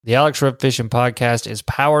The Alex Rudd Fishing Podcast is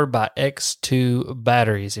powered by X2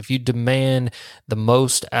 batteries. If you demand the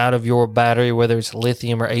most out of your battery, whether it's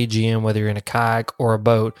lithium or AGM, whether you're in a kayak or a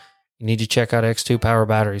boat, you need to check out X2 Power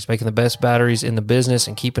Batteries, making the best batteries in the business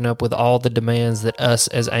and keeping up with all the demands that us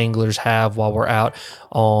as anglers have while we're out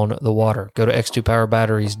on the water. Go to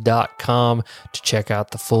x2powerbatteries.com to check out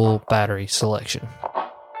the full battery selection.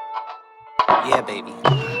 Yeah, baby.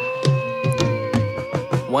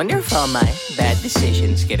 Wonder if all my bad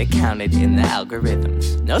decisions get accounted in the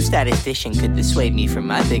algorithms. No statistician could dissuade me from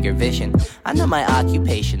my bigger vision. I know my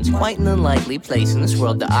occupation's quite an unlikely place in this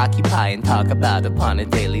world to occupy and talk about upon a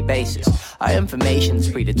daily basis. Our information's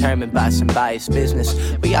predetermined by some biased business.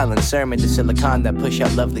 We all in sermon to silicon that push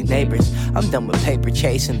out lovely neighbors. I'm done with paper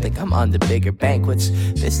chasing, think I'm on to bigger banquets.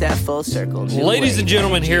 This that full circle. Ladies and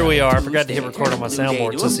gentlemen, here we are. I forgot to hit record on my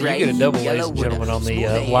soundboard. So you get a double, ladies and gentlemen, on the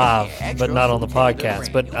live, but not on the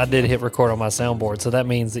podcast. But I did hit record on my soundboard, so that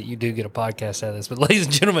means that you do get a podcast out of this. But ladies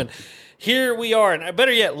and gentlemen, here we are. And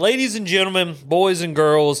better yet, ladies and gentlemen, boys and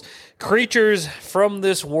girls, creatures from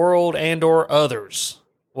this world and or others.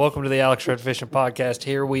 Welcome to the Alex Rudd Fishing Podcast.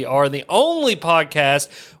 Here we are, the only podcast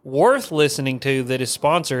worth listening to that is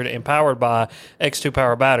sponsored and powered by X2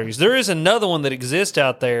 Power Batteries. There is another one that exists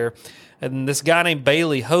out there, and this guy named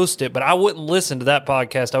Bailey hosts it, but I wouldn't listen to that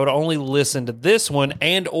podcast. I would only listen to this one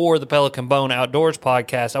and or the Pelican Bone Outdoors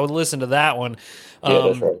podcast. I would listen to that one.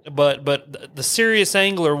 That's right. But the Serious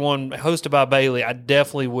Angler one hosted by Bailey, I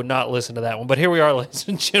definitely would not listen to that one. But here we are, ladies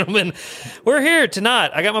and gentlemen. We're here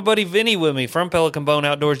tonight. I got my buddy Vinny with me from Pelican Bone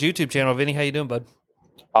Outdoors YouTube channel. Vinny, how you doing, bud?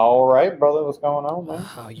 All right, brother. What's going on, man?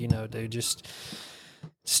 Oh, you know, dude, just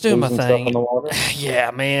doing my Losing thing. stuff in the water?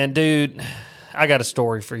 Yeah, man, dude. I got a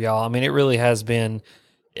story for y'all. I mean, it really has been.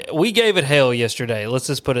 We gave it hell yesterday. Let's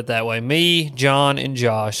just put it that way. Me, John, and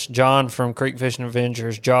Josh. John from Creek Fishing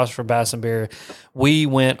Adventures, Josh from Bass and Beer. We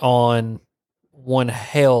went on one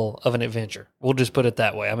hell of an adventure. We'll just put it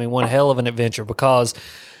that way. I mean, one hell of an adventure because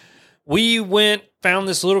we found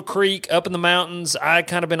this little creek up in the mountains. I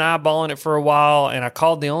kind of been eyeballing it for a while, and I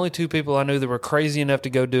called the only two people I knew that were crazy enough to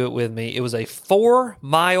go do it with me. It was a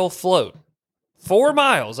 4-mile float. 4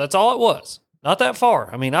 miles. That's all it was. Not that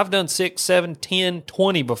far. I mean, I've done 6, 7, 10,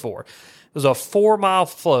 20 before. It was a 4-mile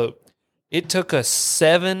float. It took us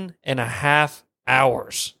 7.5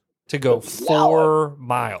 hours to go 4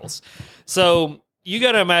 miles. So you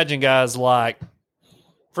got to imagine, guys, like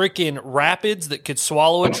freaking rapids that could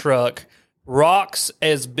swallow a truck, rocks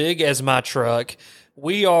as big as my truck.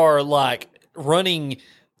 We are like running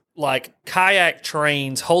like kayak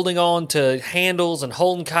trains, holding on to handles and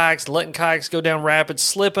holding kayaks, letting kayaks go down rapids,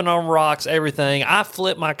 slipping on rocks, everything. I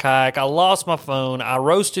flipped my kayak. I lost my phone. I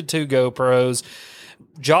roasted 2 GoPros.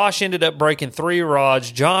 Josh ended up breaking 3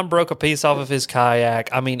 rods. John broke a piece off of his kayak.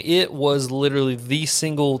 I mean, it was literally the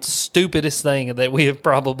single stupidest thing that we have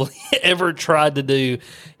probably ever tried to do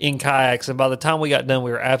in kayaks. And by the time we got done,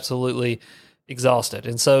 we were absolutely exhausted.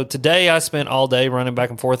 And so today I spent all day running back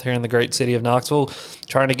and forth here in the great city of Knoxville,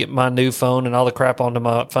 trying to get my new phone and all the crap onto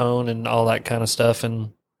my phone and all that kind of stuff.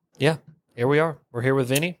 And yeah, here we are. We're here with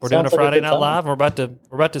Vinny. We're doing a Friday Night Live. And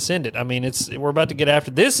we're about to send it. I mean, we're about to get after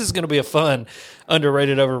this. Is going to be a fun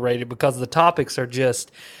underrated, overrated, because the topics are just,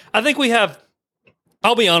 I think we have,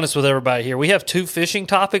 I'll be honest with everybody here. We have 2 fishing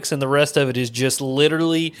topics and the rest of it is just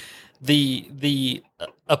literally the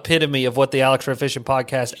epitome of what the Alex Rudd Fishing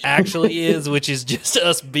Podcast actually is, which is just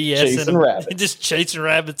us BSing, just chasing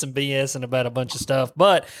rabbits and BSing about a bunch of stuff.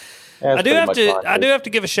 But I do have to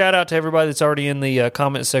give a shout out to everybody that's already in the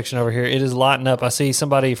comment section over here. It is lighting up. I see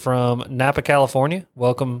somebody from Napa, California.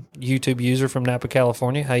 Welcome, YouTube user from Napa,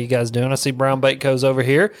 California. How you guys doing? I see Brown Bait Co's over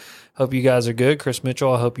here. Hope you guys are good. Chris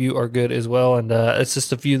Mitchell, I hope you are good as well. And it's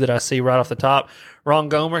just a few that I see right off the top. Ron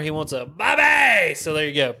Gomer, he wants a bye-bye. So there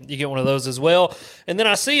you go. You get one of those as well. And then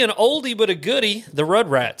I see an oldie but a goodie, the Rudd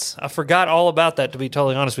Rats. I forgot all about that, to be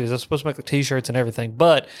totally honest with you. I was supposed to make the T-shirts and everything.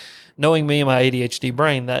 But knowing me and my ADHD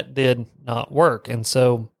brain, that did not work. And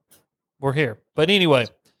so we're here. But anyway.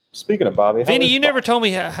 Speaking of Bobby. Vinny, you never told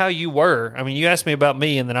me how you were. I mean, you asked me about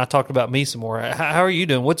me, and then I talked about me some more. How are you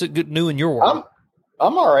doing? What's it new in your world?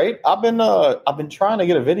 I'm all right. I've been trying to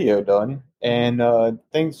get a video done, and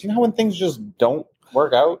things. You know when things just don't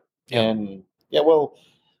work out, and well, all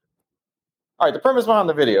right. The premise behind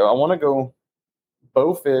the video: I want to go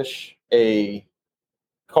bow fish a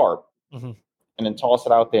carp, and then toss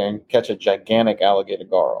it out there and catch a gigantic alligator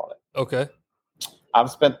gar on it. Okay. I've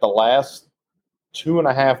spent the last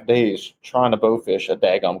 2.5 days trying to bowfish a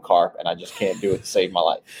daggum carp, and I just can't do it to save my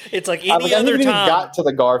life. It's like any other time. I got to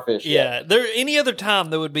the garfish. Yeah, yet. Any other time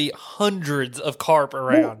there would be hundreds of carp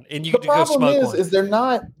around, and you could go smoke one. The problem is they're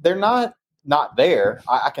not not there.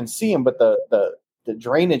 I can see them, but the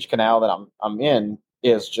drainage canal that I'm in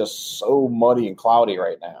is just so muddy and cloudy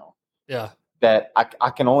right now. Yeah. That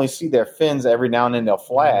I can only see their fins every now and then. They'll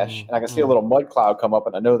flash, and I can see a little mud cloud come up,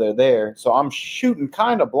 and I know they're there. So I'm shooting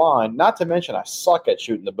kind of blind. Not to mention, I suck at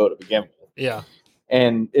shooting the bow to begin with. Yeah.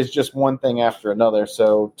 And it's just one thing after another.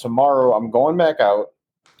 So tomorrow I'm going back out,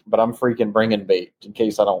 but I'm freaking bringing bait in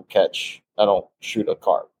case I don't shoot a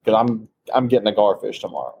carp, because I'm getting a garfish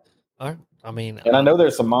tomorrow. All right. I mean, and I know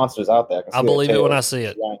there's some monsters out there. I believe it when I see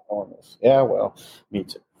it. Yeah, well, me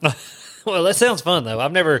too. Well, that sounds fun though. I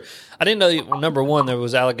didn't know. Number one, there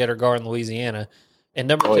was alligator gar in Louisiana, and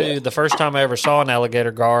number two, the first time I ever saw an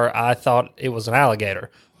alligator gar, I thought it was an alligator.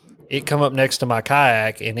 It come up next to my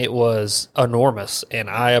kayak, and it was enormous, and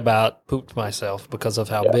I about pooped myself because of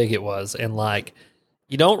how big it was. And like,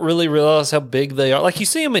 you don't really realize how big they are. Like, you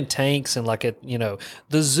see them in tanks and like at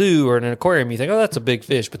the zoo or in an aquarium, you think, oh, that's a big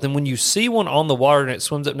fish. But then when you see one on the water and it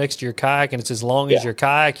swims up next to your kayak and it's as long as your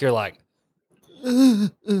kayak, you're like.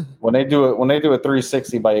 When they do a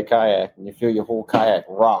 360 by your kayak and you feel your whole kayak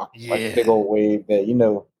rock like a big old wave, that you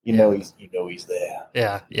know he's there.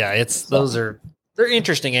 Yeah. They're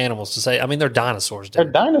interesting animals to say. I mean, they're dinosaurs. Dude.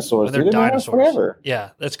 They're dinosaurs. They're dinosaurs forever. Yeah,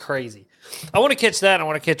 that's crazy. I want to catch that. I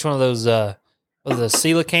want to catch one of those. The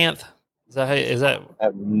coelacanth. Is that? I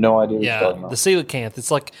have no idea. What you're talking about. The coelacanth.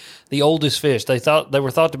 It's like the oldest fish. They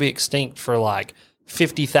were thought to be extinct for like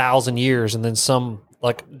 50,000 years, and then some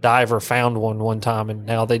like diver found one time, and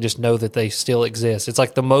now they just know that they still exist. It's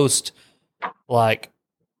like the most like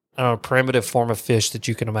primitive form of fish that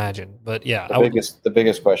you can imagine. But yeah, the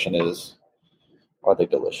biggest question is, are they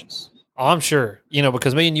delicious? Oh, I'm sure.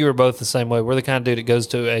 Because me and you are both the same way. We're the kind of dude that goes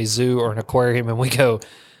to a zoo or an aquarium and we go,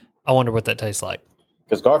 I wonder what that tastes like.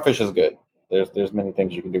 Because garfish is good. There's many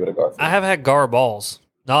things you can do with a garfish. I have had gar balls,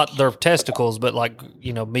 not their testicles, but like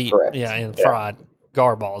meat, Correct. And fried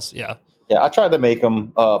gar balls, yeah. Yeah, I tried to make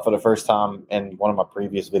them for the first time in one of my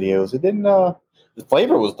previous videos. It didn't. The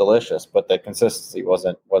flavor was delicious, but the consistency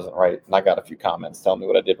wasn't right. And I got a few comments telling me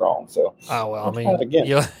what I did wrong. So, I mean,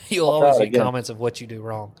 you'll always get comments of what you do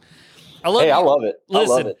wrong. I love it.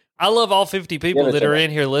 Listen, I love all 50 people that are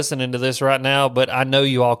in here listening to this right now, but I know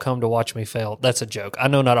you all come to watch me fail. That's a joke. I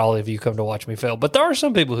know not all of you come to watch me fail, but there are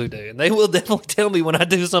some people who do, and they will definitely tell me when I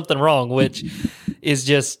do something wrong, which is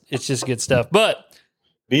just good stuff. But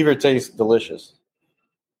beaver tastes delicious.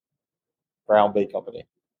 Brown Bait Company.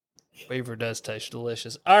 Beaver does taste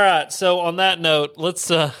delicious. All right, so on that note, let's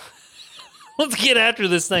get after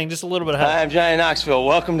this thing just a little bit. Hi, I'm Johnny Knoxville.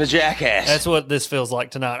 Welcome to Jackass. That's what this feels like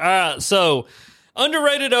tonight. All right, so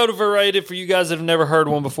underrated, overrated, for you guys that have never heard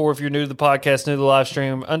one before, if you're new to the podcast, new to the live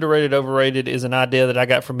stream, underrated, overrated is an idea that I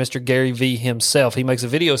got from Mr. Gary V himself. He makes a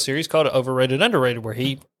video series called Overrated, Underrated, where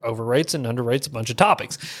he overrates and underrates a bunch of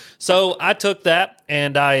topics. So I took that,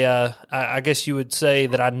 and I guess you would say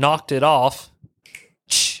that I knocked it off.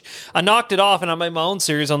 And I made my own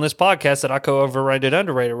series on this podcast that I call Overrated,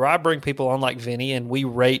 Underrated, where I bring people on like Vinny and we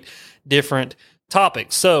rate different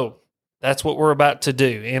topics. So that's what we're about to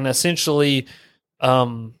do. And essentially,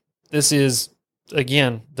 this is,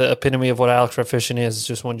 again, the epitome of what Alex Red Fishing is. It's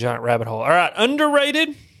just one giant rabbit hole. All right,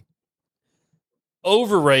 underrated,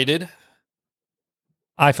 overrated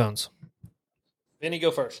iPhones. Vinny,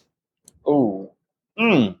 go first. Ooh.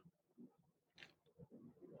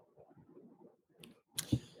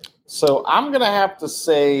 So I'm going to have to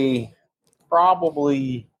say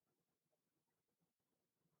probably,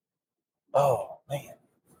 oh, man.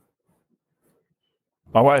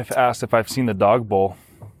 My wife asked if I've seen the dog bowl.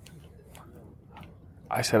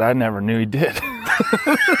 I said I never knew he did.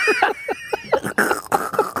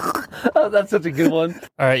 Oh, that's such a good one.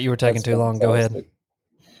 All right, you were taking too long. Go ahead.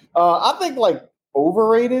 I think like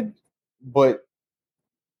overrated, but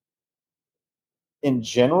in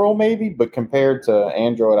general maybe, but compared to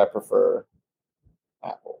Android, I prefer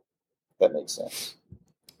Apple. If that makes sense.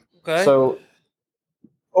 Okay. So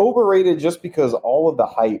overrated just because all of the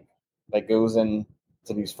hype that goes into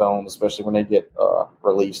these phones, especially when they get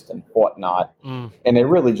released and whatnot, and they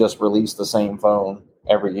really just release the same phone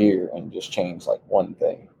every year and just change like one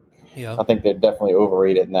thing. Yeah, I think they're definitely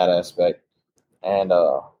overrated in that aspect. And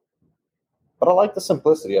but I like the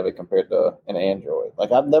simplicity of it compared to an Android.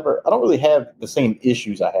 Like I don't really have the same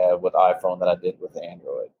issues I have with iPhone that I did with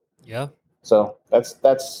Android. Yeah. So that's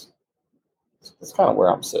kind of where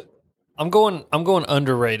I'm sitting. I'm going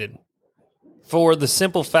underrated for the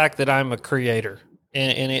simple fact that I'm a creator,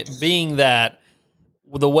 and it being that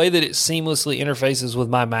the way that it seamlessly interfaces with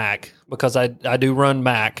my Mac, because I do run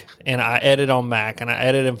Mac and I edit on Mac and I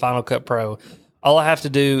edit in Final Cut Pro. All I have to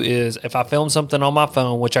do is if I film something on my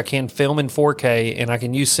phone, which I can film in 4K, and I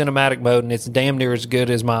can use cinematic mode, and it's damn near as good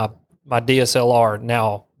as my DSLR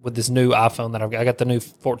now with this new iPhone that I got the new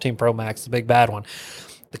 14 Pro Max, the big bad one.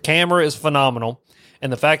 The camera is phenomenal,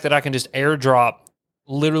 and the fact that I can just airdrop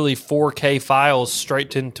literally 4K files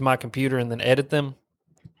straight into my computer and then edit them,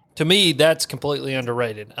 to me, that's completely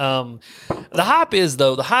underrated. The hype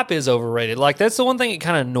is overrated. Like, that's the one thing that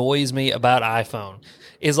kind of annoys me about iPhone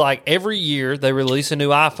is like every year they release a new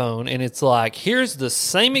iPhone and it's like, here's the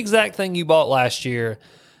same exact thing you bought last year,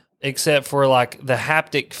 except for like the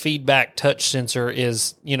haptic feedback touch sensor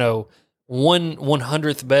is,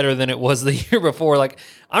 1/100th better than it was the year before. Like,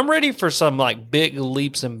 I'm ready for some like big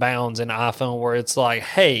leaps and bounds in iPhone where it's like,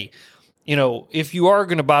 hey, if you are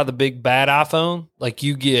going to buy the big bad iPhone, like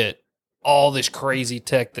you get all this crazy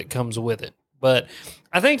tech that comes with it. But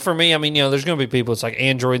I think for me, there's going to be people, it's like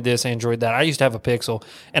Android this, Android that. I used to have a Pixel,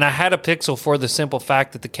 and I had a Pixel for the simple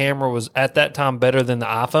fact that the camera was at that time better than the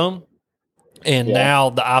iPhone. And now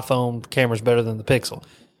the iPhone camera's better than the Pixel.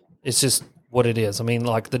 It's just what it is.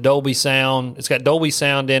 Like the Dolby sound, it's got Dolby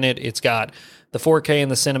sound in it. It's got the 4K in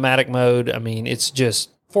the cinematic mode. It's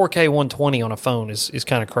just 4K 120 on a phone is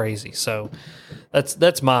kind of crazy. So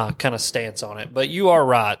that's my kind of stance on it. But you are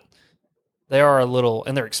right. They are a little,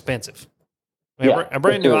 and they're expensive. A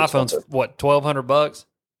brand new iPhone's what, $1,200?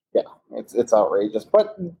 Yeah, it's outrageous.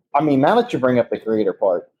 But now that you bring up the creator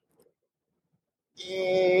part,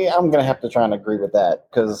 I'm gonna have to try and agree with that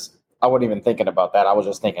because I wasn't even thinking about that. I was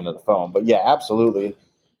just thinking of the phone. But yeah, absolutely.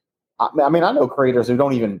 I know creators who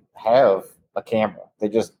don't even have a camera; they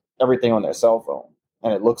just everything on their cell phone,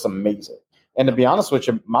 and it looks amazing. And to be honest with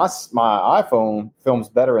you, my iPhone films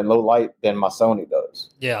better in low light than my Sony does.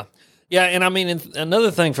 Yeah. Yeah, and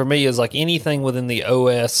another thing for me is like anything within the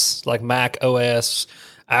OS, like Mac OS,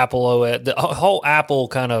 Apple OS, the whole Apple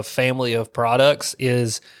kind of family of products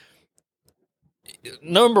is,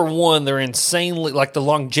 number one, they're insanely, like the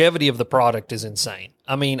longevity of the product is insane.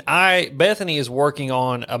 Bethany is working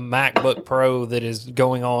on a MacBook Pro that is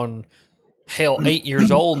going on, 8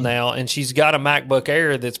 years old now, and she's got a MacBook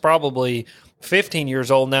Air that's probably 15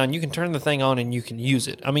 years old now, and you can turn the thing on and you can use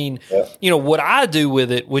it. What I do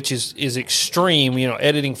with it, which is extreme,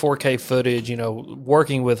 editing 4K footage,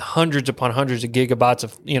 working with hundreds upon hundreds of gigabytes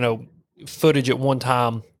of, footage at one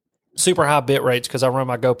time, super high bit rates, because I run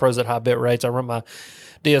my GoPros at high bit rates. I run my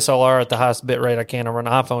DSLR at the highest bit rate I can. I run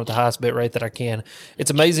an iPhone at the highest bit rate that I can.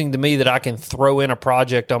 It's amazing to me that I can throw in a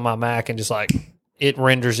project on my Mac and just like it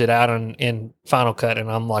renders it out in Final Cut,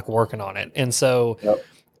 and I'm like working on it. And so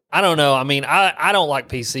I don't know. I don't like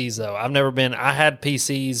PCs though. I had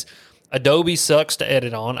PCs. Adobe sucks to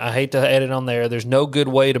edit on. I hate to edit on there. There's no good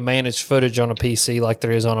way to manage footage on a PC like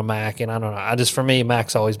there is on a Mac. And I don't know. For me,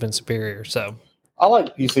 Mac's always been superior. So I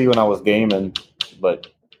liked PC when I was gaming, but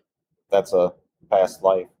that's a past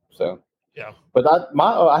life. So yeah. But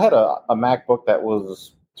I had a MacBook that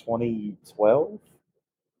was 2012,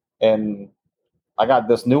 and I got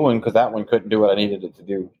this new one because that one couldn't do what I needed it to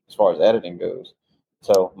do as far as editing goes.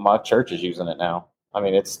 So my church is using it now.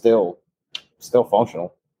 It's still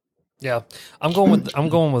functional. Yeah, I'm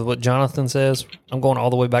going with what Jonathan says. I'm going all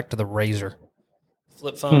the way back to the Razor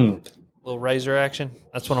flip phone, little Razor action.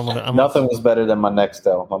 That's what I'm gonna. Nothing was better than my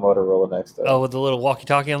Nextel, my Motorola Nextel. Oh, with the little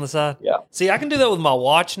walkie-talkie on the side. Yeah. See, I can do that with my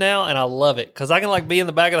watch now, and I love it because I can like be in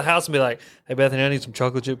the back of the house and be like, "Hey, Bethany, I need some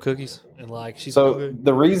chocolate chip cookies," and like she's so good.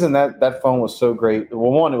 The reason that phone was so great, well,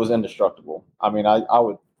 one, it was indestructible. I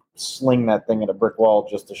would sling that thing at a brick wall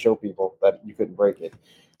just to show people that you couldn't break it.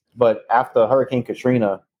 But after Hurricane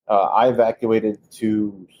Katrina, I evacuated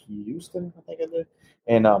to Houston, I think I did.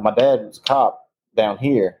 And my dad was a cop down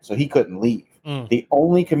here, so he couldn't leave. The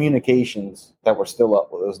only communications that were still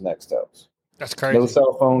up were those Nextels. That's crazy. No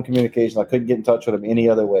cell phone communication. I couldn't get in touch with him any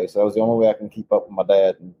other way. So that was the only way I can keep up with my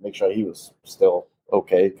dad and make sure he was still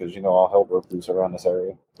okay, because all hell broke loose around this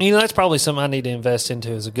area. That's probably something I need to invest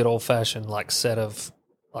into, is a good old-fashioned like set of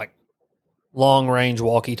like long-range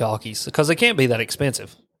walkie-talkies, because they can't be that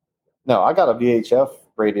expensive. No, I got a VHF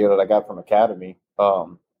radio that I got from Academy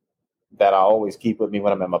that I always keep with me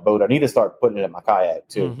when I'm in my boat. I need to start putting it in my kayak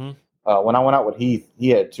too. Mm-hmm. When I went out with Heath, he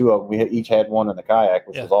had two of them. We each had one in the kayak,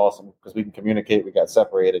 which was awesome because we can communicate. We got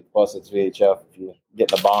separated. Plus, it's VHF. If you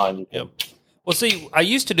get in a bond, you can. Yep. Well, see, I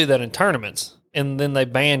used to do that in tournaments, and then they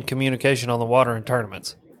banned communication on the water in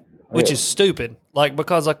tournaments, which is stupid. Like,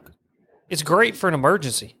 because like it's great for an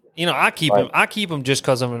emergency. I keep them. I keep them just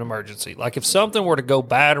because of an emergency. Like if something were to go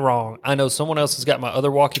bad wrong, I know someone else has got my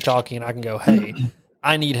other walkie-talkie, and I can go, "Hey,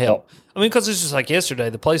 I need help." Because it's just like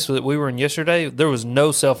yesterday. The place that we were in yesterday, there was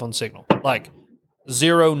no cell phone signal. Like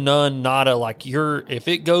zero, none, nada. Like if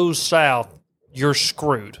it goes south, you're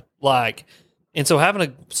screwed. Like, and so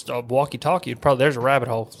having a walkie-talkie, there's a rabbit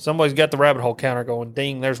hole. Somebody's got the rabbit hole counter going.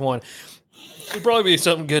 Ding, there's one. It'd probably be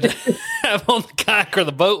something good to have on the kayak or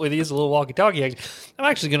the boat with you. It's a little walkie-talkie. I'm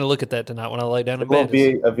actually going to look at that tonight when I lay down in bed.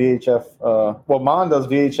 A VHF. Well, mine does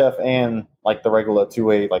VHF and like the regular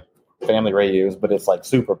two-way like family radios, but it's like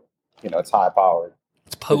super. It's high powered.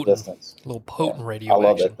 It's potent. Distance. A little potent radio. I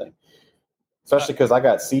love action. that thing. Especially because I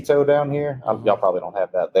got Ceto down here. Y'all probably don't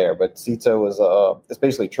have that there, but Ceto is it's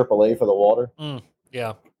basically AAA for the water.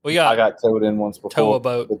 Yeah, I got towed in once before. Tow a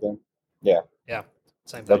boat. With them. Yeah.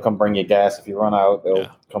 Same thing. They'll come bring you gas if you run out. They'll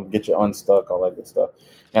come get you unstuck, all that good stuff.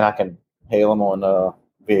 And I can hail them on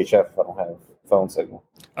VHF if I don't have phone signal.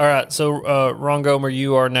 All right, so Ron Gomer,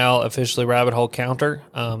 you are now officially rabbit hole counter.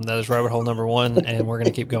 That is rabbit hole number 1, and we're going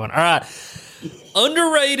to keep going. All right,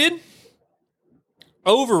 underrated,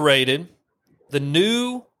 overrated, the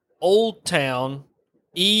new Old Town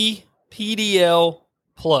ePDL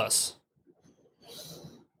Plus.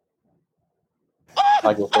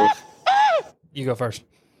 I go first. You go first.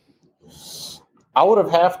 I would have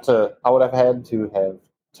had to have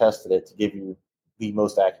tested it to give you the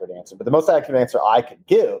most accurate answer. But the most accurate answer I could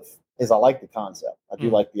give is I like the concept. I do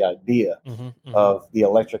like the idea of the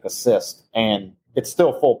electric assist. And it's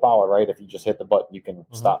still full power, right? If you just hit the button, you can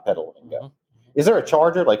stop pedaling and go. Is there a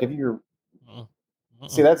charger? Like if you're...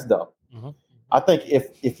 See, that's dumb. I think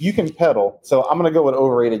if you can pedal... So I'm going to go with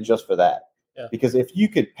overrated just for that. Yeah. Because if you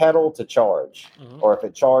could pedal to charge, or if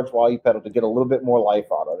it charged while you pedal to get a little bit more life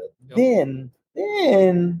out of it, then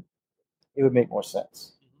it would make more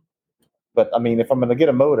sense. But I mean, if I'm going to get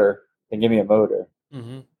a motor, then give me a motor.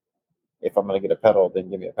 If I'm going to get a pedal, then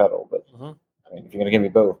give me a pedal. But I mean, if you're going to give me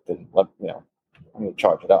both, then I'm going to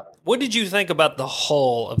charge it up. What did you think about the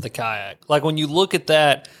hull of the kayak? Like when you look at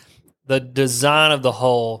that, the design of the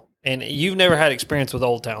hull. And you've never had experience with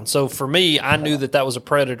Old Town. So for me, I knew that was a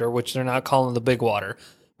Predator, which they're now calling the Big Water,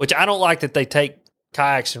 which I don't like that they take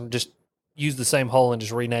kayaks and just use the same hull and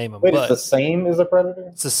just rename them. Wait, it's the same as a Predator?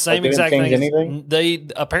 It's the same exact thing. Anything?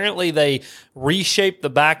 They reshaped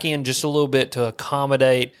the back end just a little bit to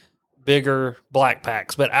accommodate bigger black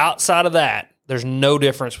packs. But outside of that, there's no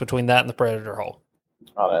difference between that and the Predator hull.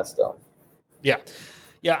 Oh, that's dumb. Yeah.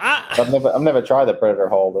 Yeah, I've never tried the Predator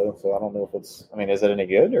hull though, so I don't know if it's. I mean, is it any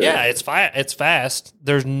good? Or? Yeah, it's fast.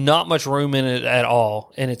 There's not much room in it at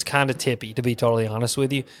all, and it's kind of tippy, to be totally honest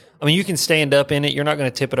with you. I mean, you can stand up in it. You're not going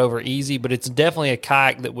to tip it over easy, but it's definitely a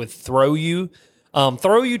kayak that would throw you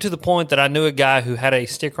to the point that I knew a guy who had a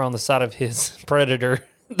sticker on the side of his Predator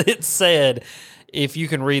that said, "If you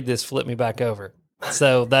can read this, flip me back over."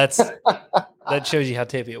 So that shows you how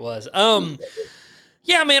tippy it was.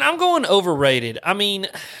 Yeah, man, I'm going overrated. I mean,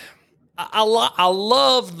 I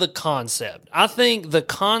love the concept. I think the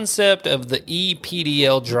concept of the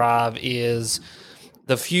ePDL drive is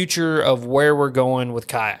the future of where we're going with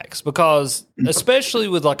kayaks, because especially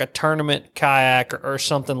with like a tournament kayak or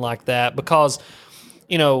something like that, because,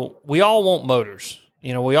 we all want motors.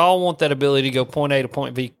 We all want that ability to go point A to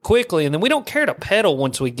point B quickly, and then we don't care to pedal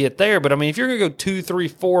once we get there. But, I mean, if you're going to go 2, 3,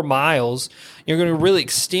 4 miles, you're going to really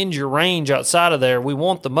extend your range outside of there. We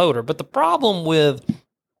want the motor. But the problem with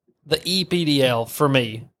the ePDL, for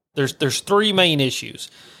me, there's 3 main issues.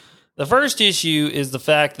 The first issue is the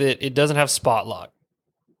fact that it doesn't have spot lock.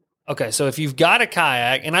 Okay, so if you've got a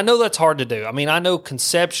kayak, and I know that's hard to do. I mean, I know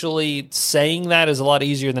conceptually saying that is a lot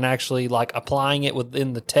easier than actually, like, applying it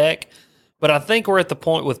within the tech. But I think we're at the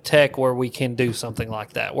point with tech where we can do something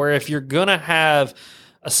like that, where if you're going to have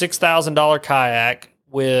a $6,000 kayak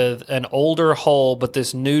with an older hull but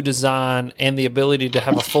this new design and the ability to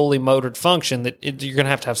have a fully motored function, you're going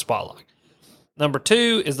to have spot lock. Number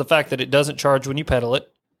 2 is the fact that it doesn't charge when you pedal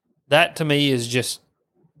it. That, to me, is just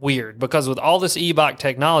weird, because with all this e-bike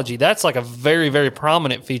technology, that's like a very, very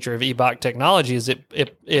prominent feature of e-bike technology is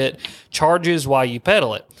it charges while you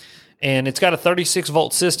pedal it. And it's got a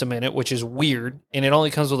 36-volt system in it, which is weird, and it only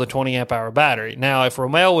comes with a 20-amp-hour battery. Now, if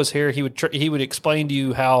Romeo was here, he would explain to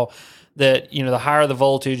you how that, the higher the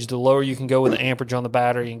voltage, the lower you can go with the amperage on the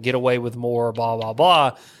battery and get away with more, blah, blah,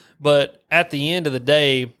 blah. But at the end of the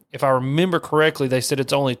day, if I remember correctly, they said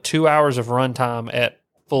it's only 2 hours of runtime at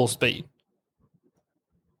full speed.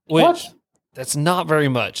 Which, that's not very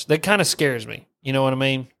much. That kind of scares me. You know what I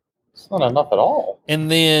mean? It's not enough at all. And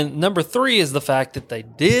then number 3 is the fact that they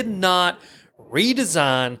did not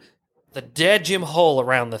redesign the dead Jim hull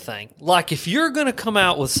around the thing. Like, if you're going to come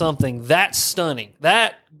out with something that stunning,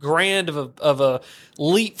 that grand of a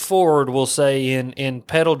leap forward, we'll say, in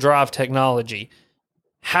pedal drive technology,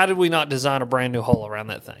 how did we not design a brand new hull around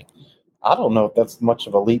that thing? I don't know if that's much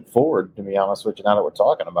of a leap forward, to be honest with you, now that we're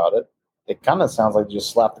talking about it. it kind of sounds like you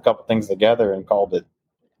just slapped a couple things together and called it.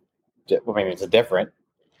 I mean, it's a different.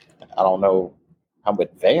 I don't know how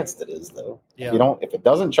advanced it is though. Yeah. If it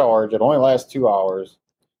doesn't charge, it only lasts 2 hours.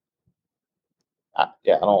 I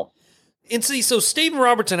don't. And see, so Stephen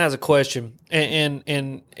Robertson has a question,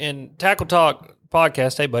 and Tackle Talk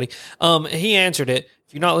podcast. Hey, buddy. He answered it.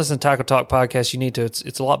 If you're not listening to Tackle Talk podcast, you need to.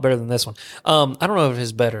 It's a lot better than this one. I don't know if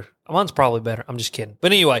it's better. Mine's probably better. I'm just kidding.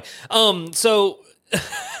 But anyway, so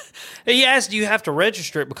he asked, do you have to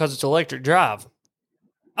register it because it's electric drive?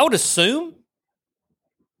 I would assume.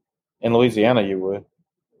 In Louisiana, you would.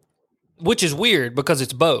 Which is weird because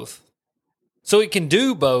it's both. So it can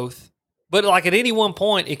do both, but like at any one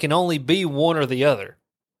point, it can only be one or the other.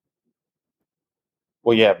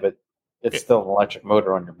 Well, yeah, but it's still an electric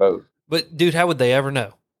motor on your boat. But dude, how would they ever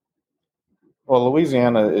know? Well,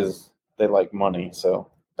 Louisiana they like money, so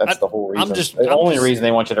that's the whole reason. The only reason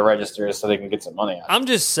they want you to register is so they can get some money out. I'm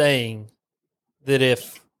just saying that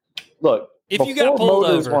if you got pulled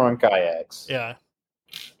motors over, were on kayaks. yeah,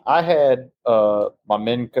 I had my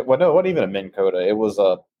Minn. Well, no, it wasn't even a Minn Kota. It was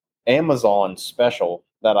a Amazon special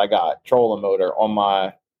that I got, trolling motor on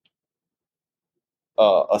my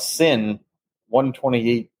a Sin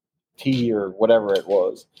 128T or whatever it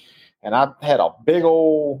was, and I had a big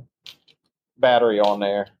old battery on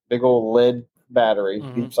there, big old lead battery,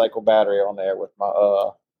 deep cycle battery on there with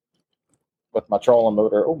my trolling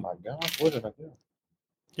motor. Oh my gosh, what did I do?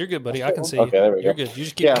 You're good, buddy. I can see. Okay, there we go. You're good. You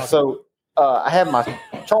just keep talking. So I had my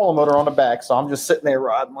trolling motor on the back, so I'm just sitting there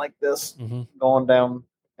riding like this, going down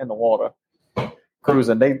in the water,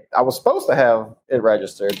 cruising. I was supposed to have it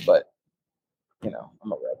registered, but I'm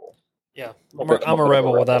a rebel. Yeah, I'm a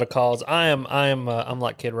rebel without a cause. I'm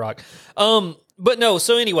like Kid Rock. But no.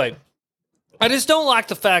 So anyway, I just don't like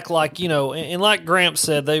the fact, and like Gramps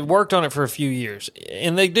said, they worked on it for a few years,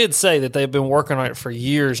 and they did say that they've been working on it for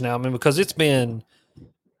years now. I mean, because it's been,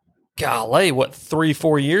 golly,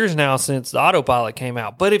 3-4 years now since the autopilot came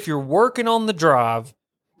out. But if you're working on the drive,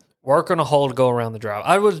 work on a hull to go around the drive.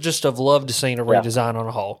 I would just have loved to seen a redesign on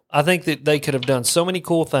a hull. I think that they could have done so many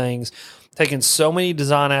cool things, taken so many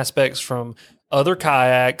design aspects from other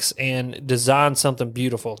kayaks and designed something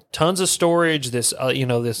beautiful. Tons of storage, this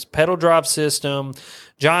this pedal drive system,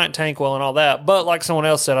 giant tank well and all that. But like someone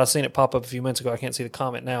else said, I seen it pop up a few minutes ago. I can't see the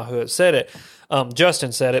comment now who had said it.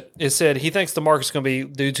 Justin said it. It said he thinks the market's going to be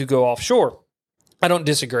due to go offshore. I don't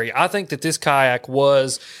disagree. I think that this kayak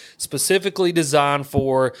was specifically designed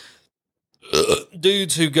for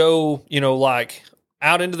dudes who go,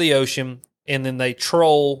 out into the ocean, and then they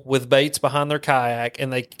troll with baits behind their kayak,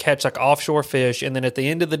 and they catch offshore fish. And then at the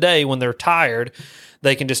end of the day, when they're tired,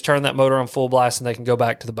 they can just turn that motor on full blast and they can go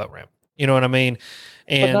back to the boat ramp. You know what I mean?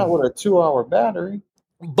 And but not with a 2-hour battery.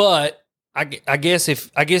 But I guess if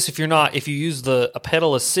you use a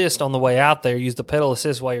pedal assist on the way out there, use the pedal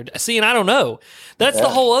assist while you're seeing. I don't know. That's the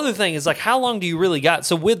whole other thing is how long do you really got?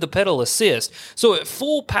 So with the pedal assist, so at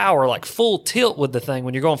full power, full tilt with the thing,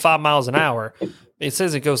 when you're going 5 miles an hour, it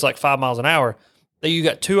says it goes 5 miles an hour. That you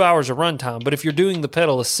got 2 hours of runtime. But if you're doing the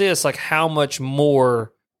pedal assist, how much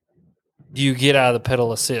more do you get out of the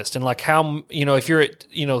pedal assist? And how if you're at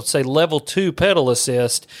say level 2 pedal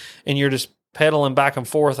assist, and you're just pedaling back and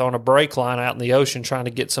forth on a brake line out in the ocean trying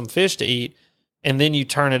to get some fish to eat, and then you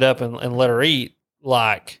turn it up and let her eat,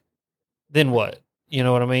 then what? You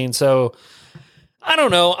know what I mean? So I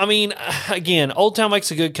don't know. I mean, again, Old Town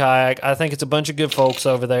makes a good kayak. I think it's a bunch of good folks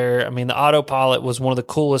over there. I mean, the autopilot was one of the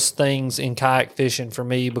coolest things in kayak fishing for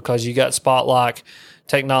me because you got spot lock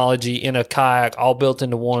technology in a kayak all built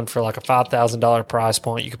into one for a $5,000 price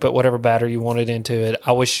point. You could put whatever battery you wanted into it.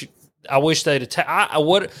 I wish they'd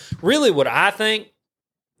what I think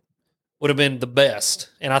would have been the best,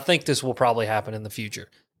 and I think this will probably happen in the future.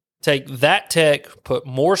 Take that tech, put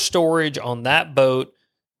more storage on that boat,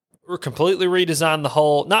 or completely redesign the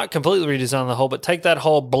hull. Not completely redesign the hull, but take that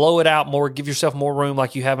hull, blow it out more, give yourself more room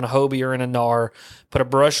like you have in a Hobie or in a NAR. Put a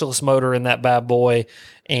brushless motor in that bad boy,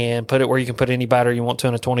 and put it where you can put any battery you want to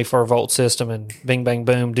in a 24-volt system, and bing, bang,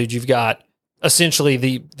 boom, dude, you've got essentially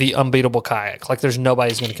the unbeatable kayak. There's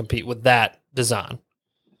nobody's going to compete with that design.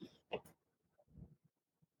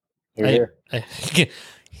 Here.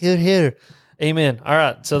 Here. Amen. All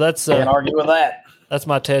right. So that's can't argue with that. That's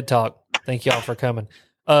my TED Talk. Thank y'all for coming.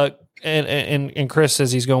 And Chris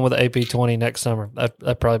says he's going with the AP20 next summer.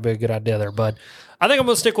 That'd probably be a good idea there, bud. I think I'm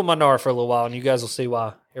going to stick with my NAR for a little while, and you guys will see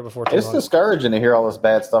why here before too long. It's discouraging to hear all this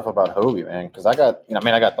bad stuff about Hobie, man, because I got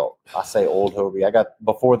old Hobie. I got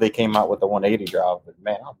before they came out with the 180 drive, but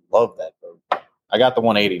man, I love that boat. I got the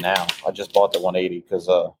 180 now. I just bought the 180 because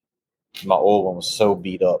my old one was so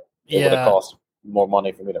beat up. It would have cost more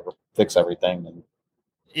money for me to fix everything.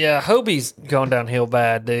 Yeah, Hobie's gone downhill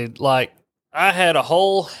bad, dude. Like I had a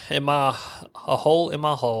hole in my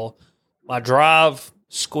hull. My drive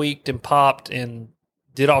squeaked and popped and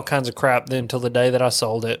did all kinds of crap then until the day that I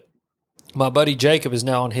sold it. My buddy Jacob is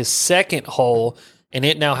now on his second hole, and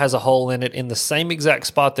it now has a hole in it in the same exact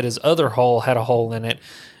spot that his other hole had a hole in it,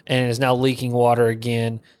 and is now leaking water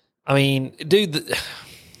again. I mean, dude,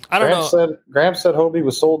 I don't know. Gramps said Hobie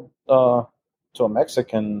was sold to a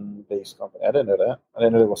Mexican-based company. I didn't know that. I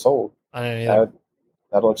didn't know it was sold. I don't either.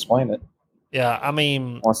 That'll explain it. Yeah, I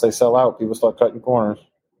mean, once they sell out, people start cutting corners.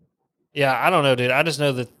 Yeah, I don't know, dude. I just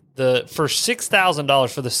know that for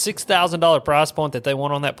 $6,000 for the $6,000 price point that they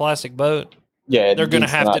want on that plastic boat. Yeah, they're going to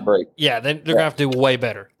have to break. Yeah, they're going to have to do way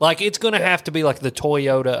better. Like it's going to have to be like the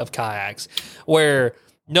Toyota of kayaks, where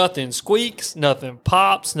nothing squeaks, nothing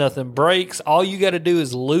pops, nothing breaks. All you got to do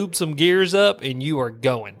is lube some gears up, and you are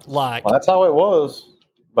going. Like that's how it was.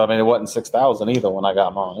 But I mean, it wasn't 6,000 either when I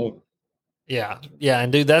got mine either. Yeah,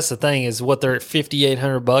 and dude, that's the thing is what they're at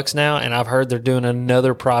 $5,800 now, and I've heard they're doing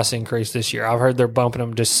another price increase this year. I've heard they're bumping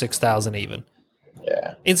them just 6,000 even.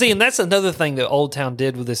 Yeah, and that's another thing that Old Town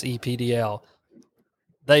did with this ePDL.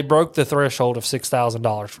 They broke the threshold of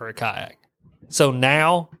 $6,000 for a kayak, so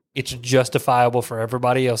now it's justifiable for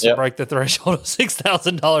everybody else to break the threshold of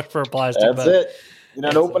 $6,000 for a plastic boat. That's it. You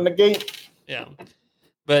don't open the gate. Yeah.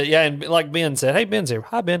 But yeah, and like Ben said, hey, Ben's here.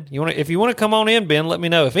 Hi, Ben. If you want to come on in, Ben, let me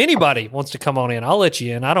know. If anybody wants to come on in, I'll let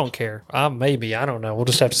you in. I don't care. Maybe. I don't know. We'll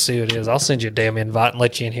just have to see who it is. I'll send you a damn invite and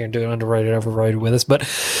let you in here and do an underrated, overrated with us. But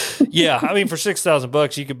yeah, I mean, for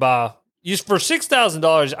 $6,000, you could buy for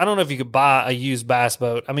 $6,000. I don't know if you could buy a used bass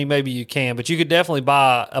boat. I mean, maybe you can, but you could definitely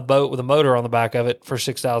buy a boat with a motor on the back of it for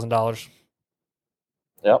 $6,000.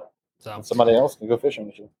 Yep. So and somebody else can go fishing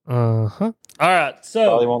with you. All right. So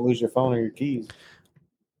probably won't lose your phone or your keys.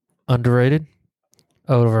 Underrated,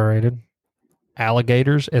 overrated,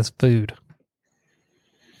 alligators as food.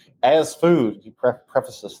 As food, you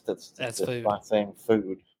preface this food by saying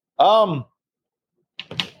food.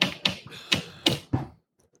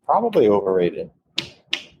 Probably overrated.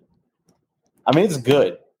 I mean, it's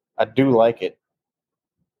good. I do like it.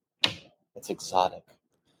 It's exotic,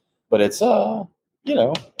 but it's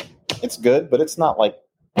it's good, but it's not like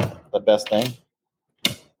the best thing.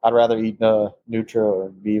 I'd rather eat nutria or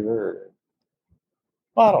beaver.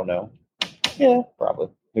 I don't know. Yeah, probably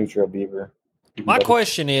nutria, beaver. My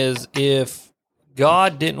question is, if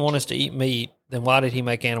God didn't want us to eat meat, then why did He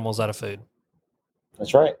make animals out of food?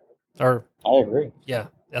 That's right. Or I agree. Yeah,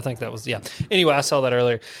 I think that was Anyway, I saw that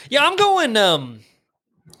earlier. Yeah, I'm going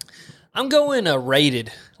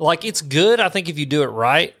rated. Like it's good. I think if you do it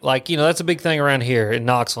right, like that's a big thing around here in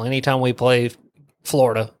Knoxville. Anytime we play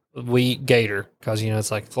Florida, we eat gator because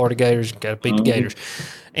it's like Florida Gators, got to beat the Gators,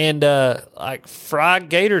 and like fried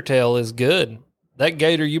gator tail is good. That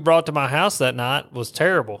gator you brought to my house that night was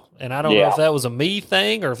terrible, and I don't know if that was a me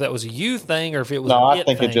thing or if that was a you thing or if it was. No, I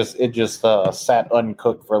think thing. it just sat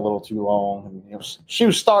uncooked for a little too long, and she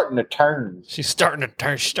was starting to turn. She started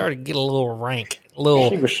to get a little rank.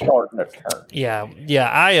 She was starting to turn.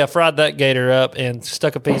 Yeah. I fried that gator up and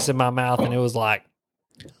stuck a piece in my mouth, and it was like.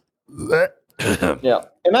 Yeah,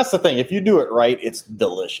 and that's the thing. If you do it right, it's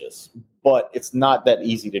delicious, but it's not that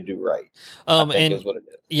easy to do right. I think is what it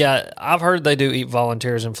is. Yeah, I've heard they do eat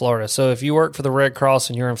volunteers in Florida. So if you work for the Red Cross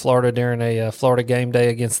and you're in Florida during a Florida game day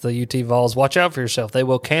against the UT Vols, watch out for yourself. They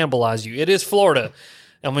will cannibalize you. It is Florida.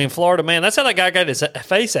 I mean, Florida, man. That's how that guy got his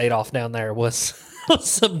face ate off down there. Was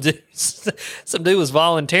some dude was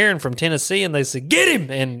volunteering from Tennessee, and they said, "Get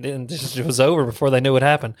him!" and it was over before they knew what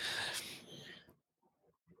happened.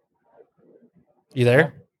 You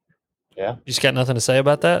there? Yeah. You just got nothing to say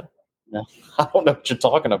about that? No, I don't know what you're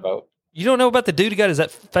talking about. You don't know about the dude who got his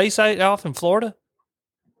face ate off in Florida?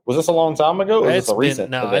 Was this a long time ago? Or was this a recent?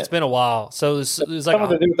 No, it's been a while. So it was like something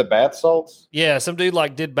to do with the bath salts. Yeah, some dude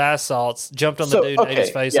did bath salts, jumped on the dude, and ate his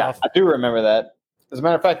face off. I do remember that. As a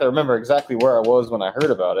matter of fact, I remember exactly where I was when I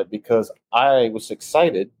heard about it because I was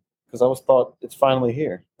excited because I thought it's finally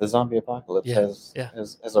here. The zombie apocalypse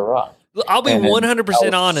has arrived. I'll be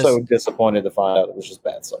 100% honest. So disappointed to find out it was just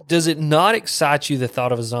bad salt. Does it not excite you the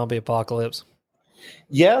thought of a zombie apocalypse?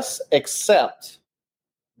 Yes, except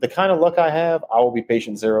the kind of luck I have, I will be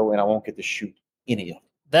patient zero and I won't get to shoot any of them.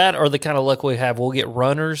 That or the kind of luck we have, we'll get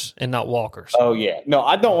runners and not walkers. Oh, yeah. No,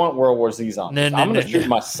 I don't want World War Z zombies. I'm going to shoot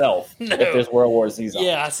myself if there's World War Z zombies.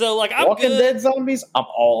 Yeah, so like I'm Walking Dead zombies, I'm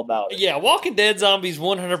all about it. Yeah, Walking Dead zombies,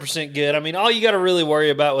 100% good. I mean, all you got to really worry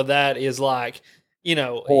about with that is like,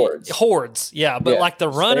 hordes. Yeah, but like the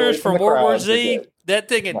runners from World War Z, that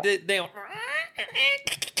thing,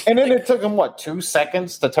 And then it took him 2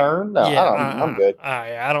 seconds to turn. No, I'm good.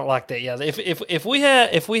 I don't like that. Yeah, if we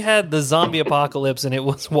had the zombie apocalypse and it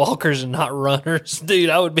was walkers and not runners, dude,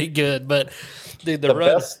 I would be good. But dude,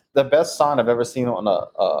 the best sign I've ever seen on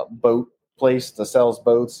a boat place that sells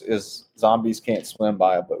boats is zombies can't swim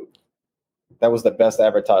by a boat. That was the best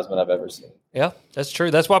advertisement I've ever seen. Yeah, that's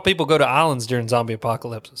true. That's why people go to islands during zombie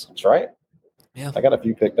apocalypses. That's right. Yeah, I got a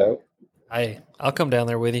few picked out. Hey, I'll come down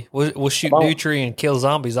there with you. We'll shoot nutri and kill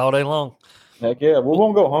zombies all day long. Heck yeah, we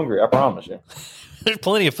won't go hungry. I promise you. There's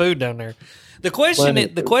plenty of food down there. The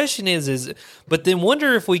question is, but then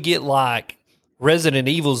wonder if we get like Resident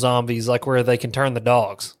Evil zombies, like where they can turn the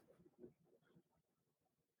dogs.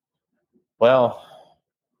 Well,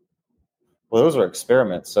 those are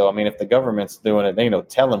experiments. So, I mean, if the government's doing it, they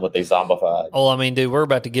tell them what they zombified. Oh, I mean, dude, we're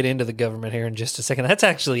about to get into the government here in just a second. That's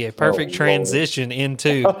actually a perfect transition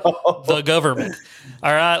into the government.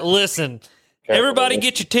 All right, listen. Everybody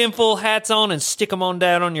get your tinfoil hats on and stick them on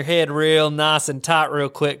down on your head real nice and tight real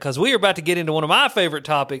quick, because we are about to get into one of my favorite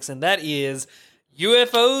topics, and that is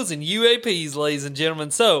UFOs and UAPs, ladies and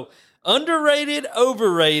gentlemen. So, underrated,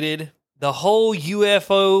 overrated, the whole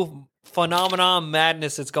UFO phenomenon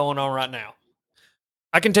madness that's going on right now.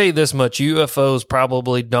 I can tell you this much, UFOs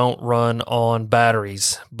probably don't run on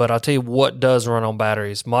batteries, but I'll tell you what does run on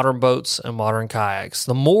batteries, modern boats and modern kayaks.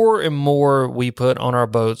 The more and more we put on our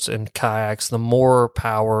boats and kayaks, the more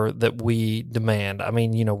power that we demand. I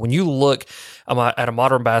mean, when you look at a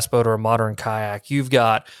modern bass boat or a modern kayak, you've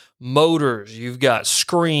got motors, you've got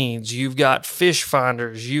screens, you've got fish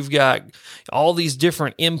finders, you've got all these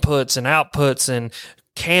different inputs and outputs and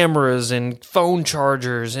cameras and phone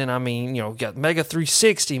chargers, and got Mega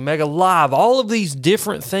 360, Mega Live, all of these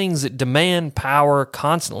different things that demand power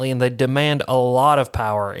constantly, and they demand a lot of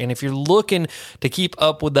power. And if you're looking to keep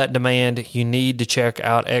up with that demand, you need to check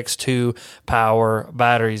out X2 Power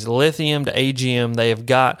batteries. Lithium to AGM, they have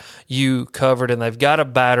got you covered, and they've got a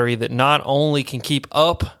battery that not only can keep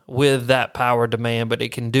up with that power demand, but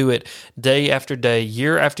it can do it day after day,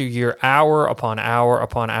 year after year, hour upon hour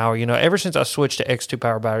upon hour. Ever since I switched to X2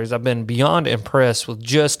 Power batteries, I've been beyond impressed with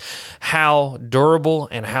just how durable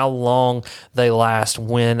and how long they last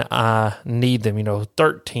when I need them.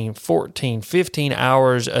 13, 14, 15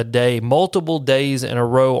 hours a day, multiple days in a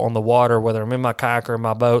row on the water, whether I'm in my kayak or in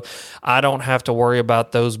my boat, I don't have to worry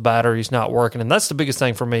about those batteries not working. And that's the biggest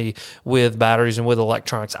thing for me with batteries and with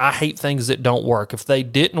electronics. I hate things that don't work. If they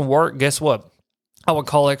didn't work, guess what? I would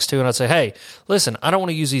call X2 and I'd say, hey, listen, I don't want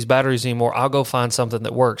to use these batteries anymore. I'll go find something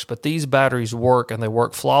that works. But these batteries work, and they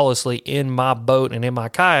work flawlessly in my boat and in my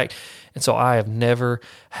kayak. And so I have never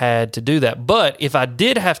had to do that. But if I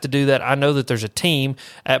did have to do that, I know that there's a team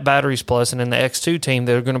at Batteries Plus and in the X2 team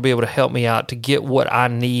that are going to be able to help me out to get what I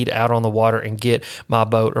need out on the water and get my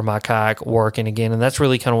boat or my kayak working again. And that's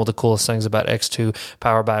really kind of one of the coolest things about X2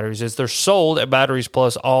 Power batteries is they're sold at Batteries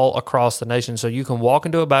Plus all across the nation. So you can walk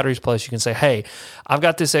into a Batteries Plus, you can say, hey, I've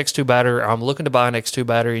got this X2 battery, I'm looking to buy an X2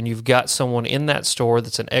 battery, and you've got someone in that store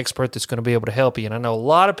that's an expert that's going to be able to help you. And I know a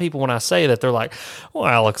lot of people, when I say that, they're like, well,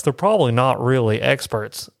 Alex, they're probably not really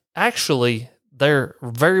experts. Actually, they're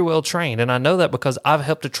very well trained. And I know that because I've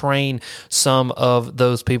helped to train some of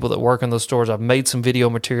those people that work in those stores. I've made some video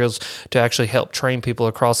materials to actually help train people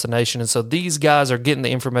across the nation. And so these guys are getting the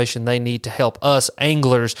information they need to help us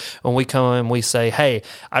anglers when we come in and we say, hey,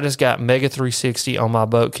 I just got Mega 360 on my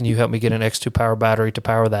boat. Can you help me get an X2 Power battery to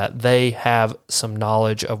power that? They have some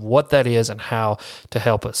knowledge of what that is and how to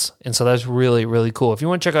help us. And so that's really, really cool. If you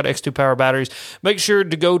want to check out X2 Power batteries, make sure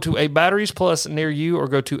to go to a Batteries Plus near you or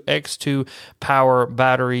go to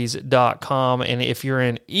x2powerbatteries.com. And if you're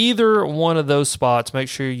in either one of those spots, make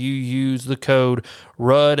sure you use the code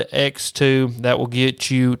RUDX2. That will get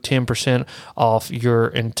you 10% off your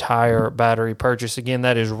entire battery purchase. Again,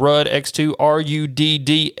 that is RUDX2,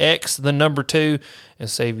 RUDDX, the number 2, and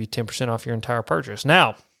save you 10% off your entire purchase.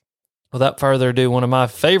 Now, without further ado, one of my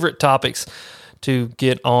favorite topics to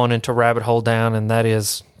get on and to rabbit hole down, and that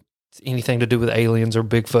is anything to do with aliens or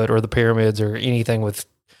Bigfoot or the pyramids or anything with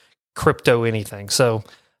crypto anything. So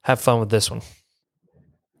have fun with this one.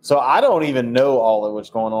 So I don't even know all of what's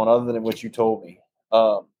going on other than what you told me.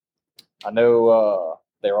 I know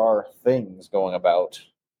there are things going about,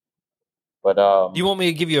 but you want me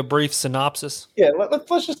to give you a brief synopsis? Yeah,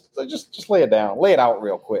 let's just lay it down, lay it out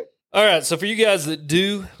real quick. All right, so for you guys that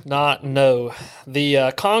do not know,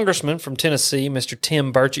 the congressman from Tennessee, Mr.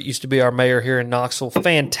 Tim Burchett, used to be our mayor here in Knoxville,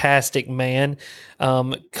 fantastic man,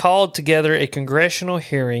 called together a congressional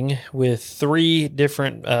hearing with 3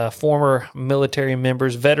 different former military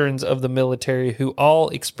members, veterans of the military, who all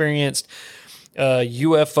experienced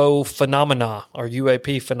UFO phenomena or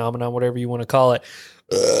UAP phenomena, whatever you want to call it.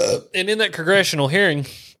 And in that congressional hearing,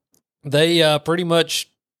 they pretty much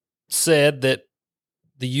said that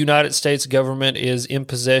the United States government is in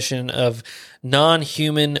possession of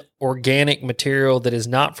non-human organic material that is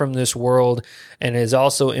not from this world, and is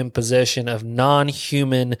also in possession of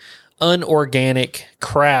non-human unorganic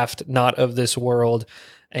craft not of this world,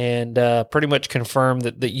 and pretty much confirmed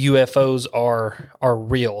that the UFOs are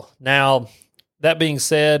real. Now, that being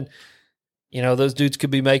said, those dudes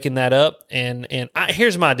could be making that up. And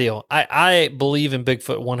here's my deal. I believe in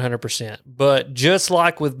Bigfoot 100%. But just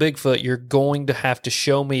like with Bigfoot, you're going to have to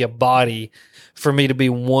show me a body for me to be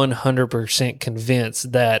 100%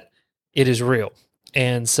 convinced that it is real.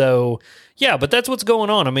 And so, yeah, but that's what's going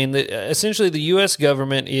on. I mean, essentially the U.S.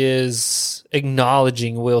 government is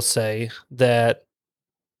acknowledging, we'll say, that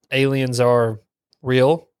aliens are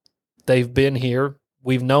real. They've been here.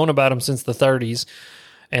 We've known about them since the 30s.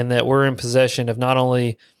 And that we're in possession of not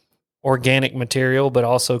only organic material, but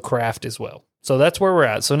also craft as well. So that's where we're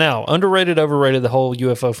at. So now, underrated, overrated, the whole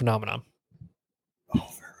UFO phenomenon.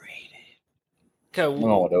 Overrated. Okay, I'm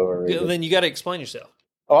going with overrated. then you got to explain yourself.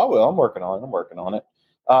 Oh, I will. I'm working on it.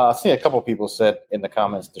 I see a couple of people said in the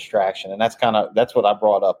comments distraction, and that's what I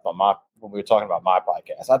brought up when we were talking about my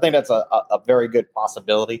podcast. I think that's a very good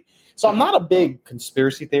possibility. So I'm not a big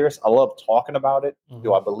conspiracy theorist. I love talking about it. Mm-hmm.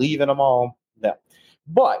 Do I believe in them all? No.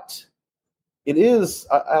 But it is,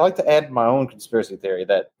 I like to add my own conspiracy theory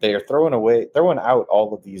that they are throwing out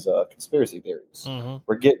all of these conspiracy theories.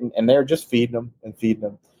 Mm-hmm. And they're just feeding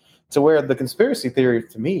them to where the conspiracy theory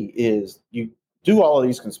to me is you do all of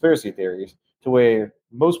these conspiracy theories to where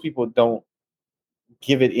most people don't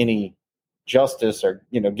give it any justice or,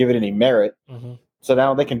 give it any merit. Mm-hmm. So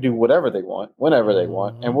now they can do whatever they want, whenever they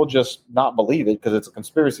want, and we'll just not believe it because it's a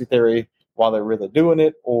conspiracy theory while they're really doing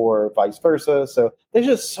it, or vice versa. So there's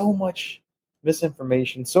just so much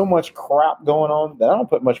misinformation, so much crap going on that I don't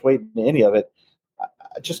put much weight in any of it.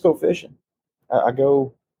 I just go fishing. I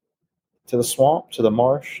go to the swamp, to the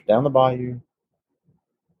marsh, down the bayou,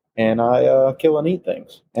 and I kill and eat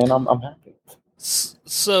things, and I'm happy.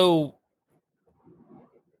 So,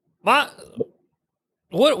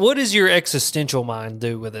 what does your existential mind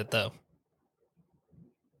do with it, though?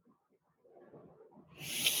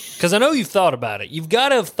 Because I know you've thought about it. You've got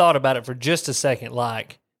to have thought about it for just a second.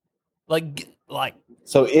 Like.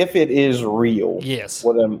 So if it is real, yes.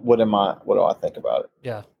 What do I think about it?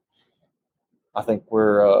 Yeah. I think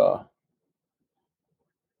we're.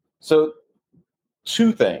 So,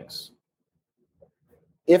 two things.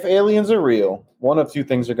 If aliens are real, one of two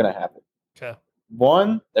things are going to happen. Okay.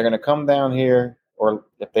 One, they're going to come down here, or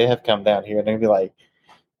if they have come down here, they're going to be like,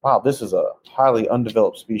 "Wow, this is a highly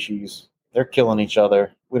undeveloped species. They're killing each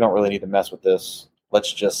other. We don't really need to mess with this.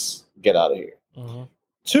 Let's just get out of here." Mm-hmm.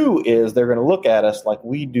 Two is they're going to look at us like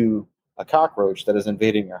we do a cockroach that is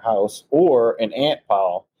invading our house, or an ant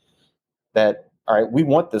pile that, all right, we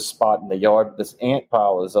want this spot in the yard. This ant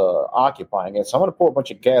pile is occupying it. So I'm going to pour a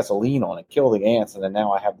bunch of gasoline on it, kill the ants, and then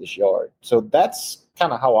now I have this yard. So that's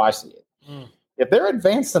kind of how I see it. Mm. If they're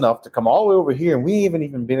advanced enough to come all the way over here and we haven't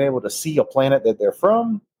even been able to see a planet that they're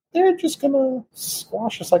from, they're just going to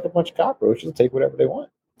squash us like a bunch of cockroaches and take whatever they want.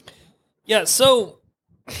 Yeah, so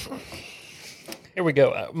here we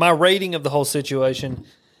go. My rating of the whole situation,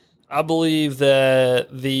 I believe that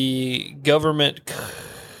the government's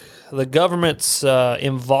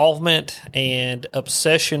involvement and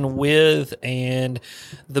obsession with and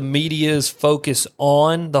the media's focus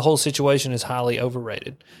on the whole situation is highly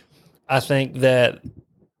overrated. I think that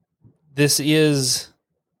this is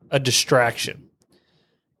a distraction.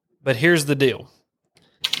 But here's the deal.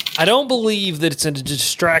 I don't believe that it's a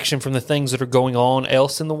distraction from the things that are going on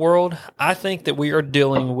else in the world. I think that we are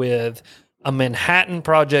dealing with a Manhattan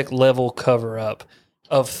Project level cover-up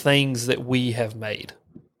of things that we have made.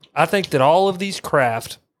 I think that all of these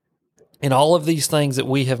craft and all of these things that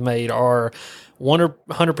we have made are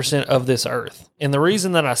 100% of this earth. And the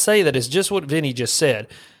reason that I say that is just what Vinny just said.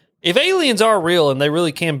 If aliens are real and they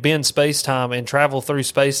really can bend space-time and travel through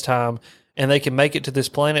space-time and they can make it to this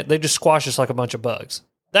planet, they just squash us like a bunch of bugs.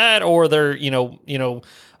 That, or they're,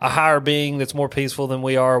 a higher being that's more peaceful than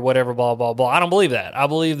we are, whatever, blah, blah, blah. I don't believe that. I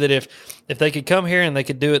believe that if they could come here and they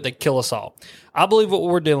could do it, they'd kill us all. I believe what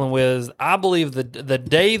we're dealing with is, I believe the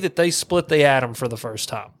day that they split the atom for the first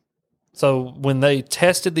time. So when they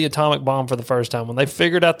tested the atomic bomb for the first time, when they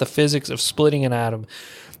figured out the physics of splitting an atom,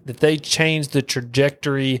 that they changed the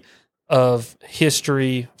trajectory of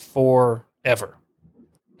history forever.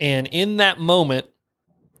 And in that moment,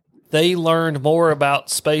 they learned more about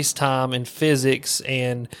space-time and physics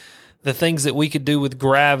and the things that we could do with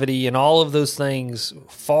gravity and all of those things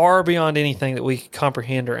far beyond anything that we could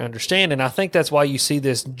comprehend or understand. And I think that's why you see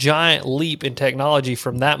this giant leap in technology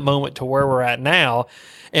from that moment to where we're at now,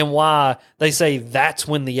 and why they say that's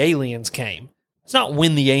when the aliens came. It's not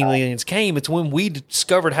when the aliens came, it's when we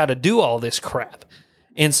discovered how to do all this crap.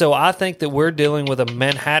 And so I think that we're dealing with a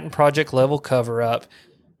Manhattan Project level cover up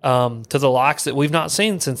to the likes that we've not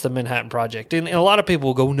seen since the Manhattan Project. And a lot of people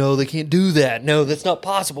will go, no, they can't do that. No, that's not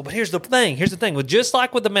possible. But here's the thing. Just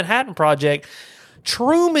like with the Manhattan Project,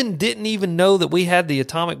 Truman didn't even know that we had the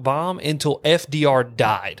atomic bomb until FDR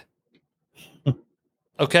died.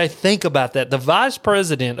 Okay, think about that. The vice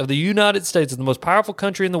president of the United States, of the most powerful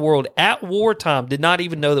country in the world at wartime, did not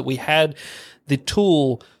even know that we had the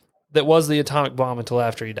tool that was the atomic bomb until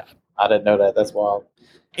after he died. I didn't know that. That's wild.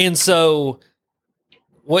 And so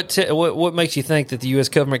what makes you think that the U.S.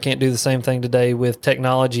 government can't do the same thing today with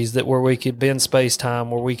technologies that where we could bend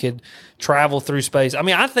space-time, where we could travel through space? I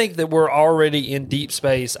mean, I think that we're already in deep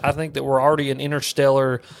space. I think that we're already an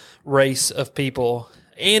interstellar race of people.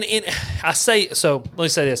 And let me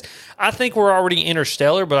say this. I think we're already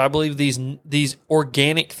interstellar, but I believe these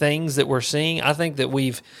organic things that we're seeing, I think that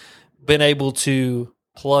we've been able to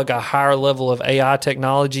plug a higher level of AI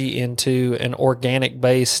technology into an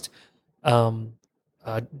organic-based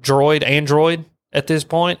android at this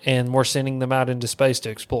point, and we're sending them out into space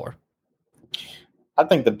to explore. I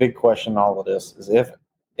think the big question in all of this is, if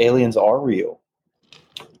aliens are real,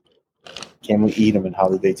 can we eat them and how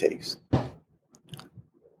do they taste?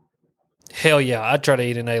 Hell yeah, I'd try to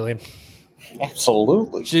eat an alien.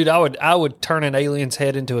 Absolutely. Dude, I would turn an alien's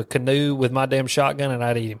head into a canoe with my damn shotgun and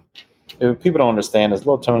I'd eat him. If people don't understand, is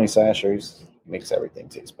little Tony Sashers makes everything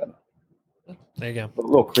taste better. There you go. A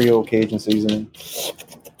little Creole Cajun seasoning.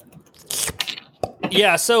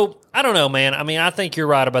 Yeah, so I don't know, man. I mean, I think you're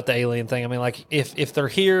right about the alien thing. I mean, like if they're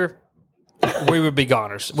here, we would be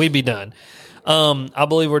goners. We'd be done. I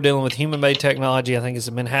believe we're dealing with human-made technology. I think it's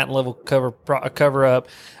a Manhattan-level cover-up.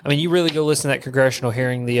 I mean, you really go listen to that congressional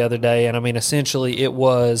hearing the other day, and I mean, essentially it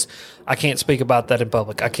was, I can't speak about that in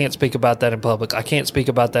public. I can't speak about that in public. I can't speak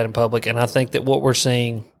about that in public. And I think that what we're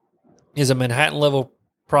seeing is a Manhattan-level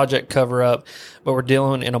project cover-up, but we're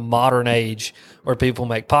dealing in a modern age where people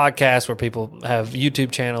make podcasts, where people have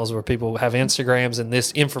YouTube channels, where people have Instagrams, and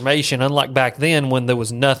this information, unlike back then when there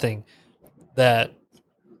was nothing that...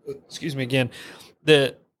 Excuse me again.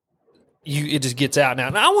 It just gets out now.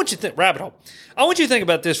 Now I want you to think, rabbit hole. I want you to think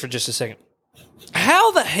about this for just a second.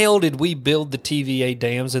 How the hell did we build the TVA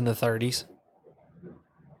dams in the 30s?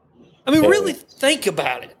 I mean, really think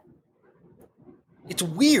about it. It's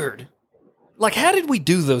weird. Like, how did we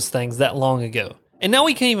do those things that long ago? And now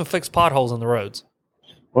we can't even fix potholes on the roads.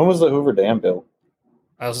 When was the Hoover Dam built?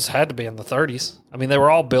 It had to be in the 30s. I mean, they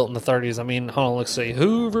were all built in the 30s. I mean, hold on, let's see.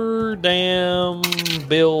 Hoover Dam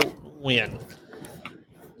built when?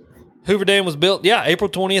 Hoover Dam was built,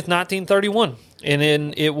 April 20th, 1931. And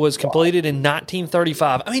then it was completed in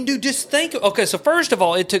 1935. I mean, dude, just think. Okay, so first of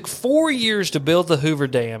all, it took 4 years to build the Hoover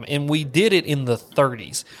Dam, and we did it in the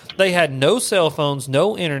 30s. They had no cell phones,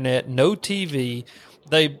 no internet, no TV.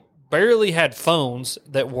 They barely had phones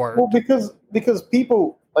that worked. Well, because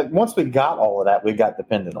people... Like, once we got all of that, we got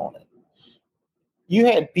dependent on it. You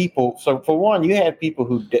had people, so for one, you had people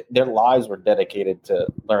who their lives were dedicated to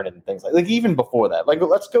learning things like even before that. Like,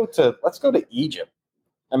 let's go to Egypt.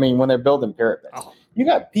 I mean, when they're building pyramids, you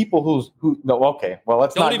got people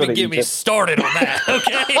let's Don't not even get me started on that.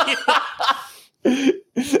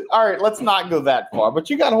 Okay. All right, let's not go that far. But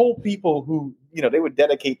you got whole people who they would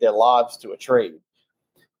dedicate their lives to a trade.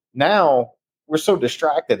 Now we're so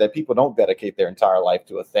distracted that people don't dedicate their entire life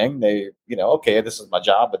to a thing. They, okay, this is my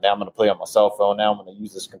job, but now I'm going to play on my cell phone. Now I'm going to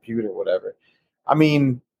use this computer, whatever. I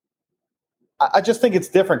mean, I just think it's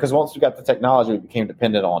different because once we got the technology, we became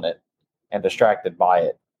dependent on it and distracted by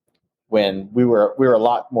it. When we were a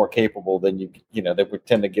lot more capable than that we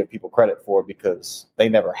tend to give people credit for because they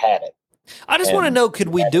never had it. I just want to know, could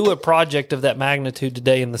we do a project of that magnitude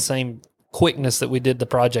today in the same quickness that we did the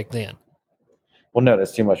project then? Well, no,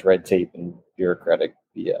 there's too much red tape and bureaucratic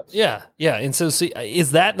BS. Yeah. And so, see,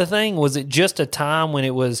 is that the thing? Was it just a time when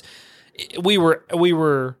we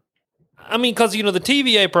were? I mean, because the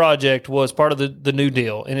TVA project was part of the New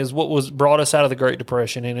Deal, and is what was brought us out of the Great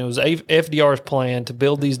Depression, and it was FDR's plan to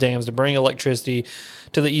build these dams to bring electricity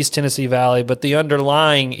to the East Tennessee Valley. But the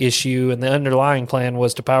underlying issue and the underlying plan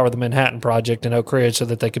was to power the Manhattan Project in Oak Ridge so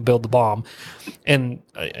that they could build the bomb, and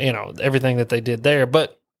everything that they did there,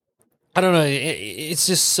 but. I don't know. It's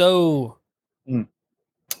just so.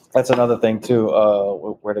 That's another thing too.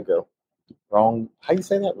 Where to go? Wrong. How you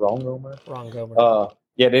say that? Wrong, Gomer. Wrong, Gomer.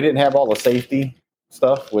 Yeah, they didn't have all the safety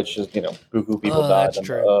stuff, which is buku people Oh, died. that's And,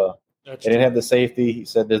 true. they didn't have the safety. He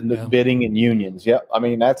said there's no Yeah. bidding and unions. Yep. I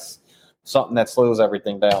mean, that's something that slows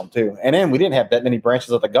everything down too. And then we didn't have that many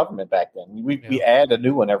branches of the government back then. We add a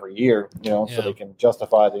new one every year, so they can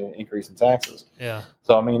justify the increase in taxes. Yeah.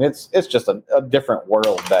 So I mean, it's just a different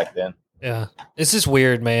world back then. Yeah. It's just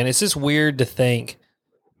weird, man. It's just weird to think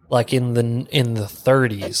like in the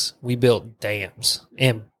 30s we built dams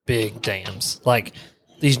and big dams. Like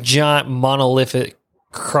these giant monolithic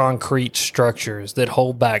concrete structures that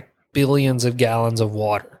hold back billions of gallons of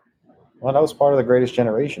water. Well, that was part of the Greatest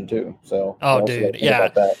Generation too. So, dude,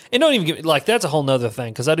 yeah. And don't even get like that's a whole nother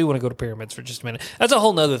thing because I do want to go to pyramids for just a minute. That's a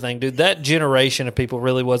whole nother thing, dude. That generation of people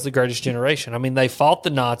really was the Greatest Generation. I mean, they fought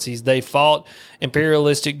the Nazis, they fought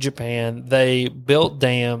imperialistic Japan, they built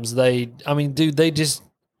dams. They just.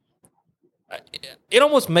 It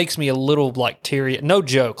almost makes me a little like teary. No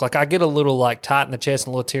joke. Like I get a little like tight in the chest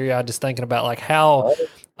and a little teary eyed just thinking about like how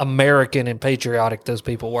American and patriotic those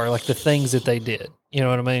people were, like the things that they did. You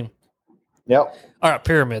know what I mean? Yep. All right,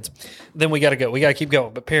 pyramids. Then we got to go. We got to keep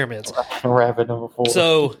going, but pyramids. Rabbit number 4.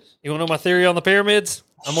 So, you want to know my theory on the pyramids?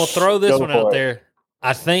 I'm going to throw this one out there.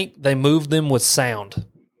 I think they moved them with sound.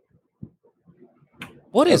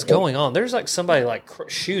 What is going on? There's like somebody like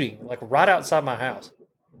shooting like right outside my house.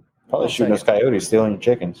 Probably shooting those coyotes, stealing your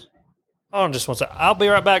chickens. Hold on just one second. I'll be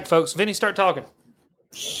right back, folks. Vinny, start talking.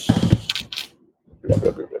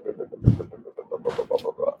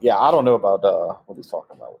 Yeah, I don't know about what he's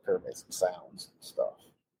talking about with pyramids and sounds and stuff.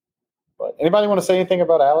 But anybody want to say anything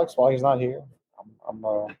about Alex while he's not here? I'm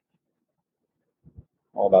all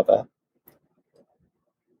about that.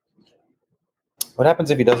 What happens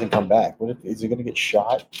if he doesn't come back? Is he going to get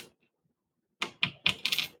shot? Let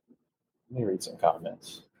me read some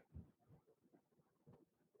comments.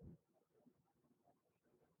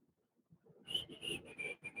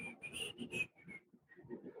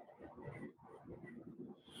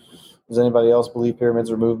 Does anybody else believe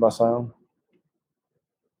pyramids are moved by sound?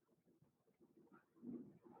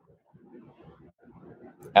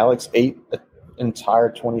 Alex ate an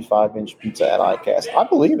entire 25-inch pizza at ICAST. I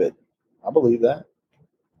believe it. I believe that.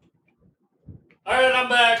 All right, I'm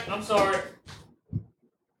back. I'm sorry.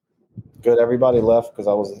 Good. Everybody left because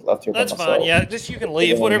I was left here by myself. That's fine. Yeah, just you can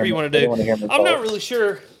leave. Whatever you want to do. I'm not really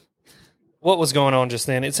sure what was going on just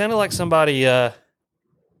then. It sounded like somebody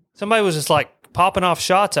was just like popping off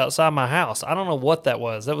shots outside my house. I don't know what that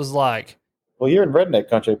was. That was like, well, you're in redneck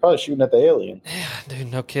country. They're probably shooting at the alien. Yeah, dude,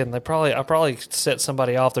 no kidding. I probably set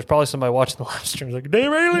somebody off. There's probably somebody watching the live stream like,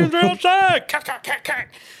 damn aliens are outside.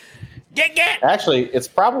 Get. Actually, it's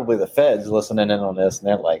probably the feds listening in on this, and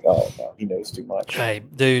they're like, oh, no, he knows too much. Hey,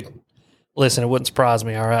 dude, listen, it wouldn't surprise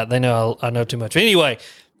me, all right? They know I know too much. Anyway,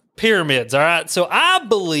 pyramids, all right? So I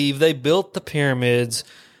believe they built the pyramids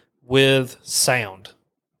with sound.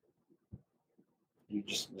 You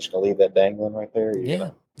just gonna leave that dangling right there?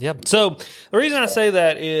 Yeah. So the reason I say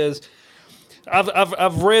that is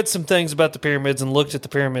I've read some things about the pyramids and looked at the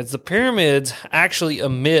pyramids. The pyramids actually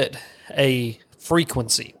emit a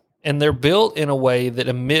frequency, and they're built in a way that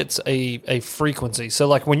emits a frequency. So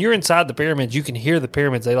like when you're inside the pyramids, you can hear the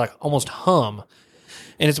pyramids. They like almost hum.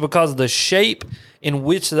 And it's because of the shape in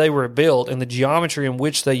which they were built and the geometry in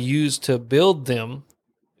which they used to build them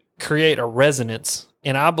create a resonance.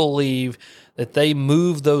 And I believe that they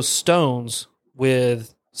move those stones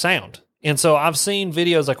with sound. And so I've seen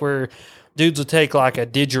videos like where dudes will take like a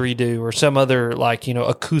didgeridoo or some other like,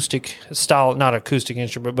 acoustic style, not acoustic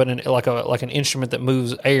instrument, but like an instrument that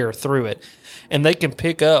moves air through it. And they can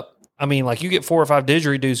pick up, like you get 4 or 5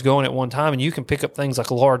 didgeridoos going at one time and you can pick up things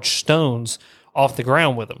like large stones off the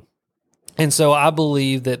ground with them. And so I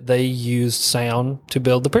believe that they used sound to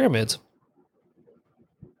build the pyramids.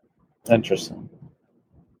 Interesting.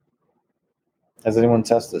 Has anyone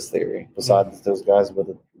tested this theory besides those guys with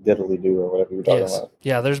a diddly-do or whatever you're talking about?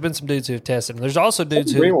 Yeah, there's been some dudes who have tested them. There's also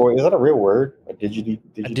dudes who... Is that a real word? A didgeridoo?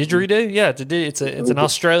 A didgeridoo? Yeah, it's an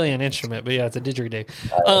Australian instrument, but yeah, it's a didgeridoo.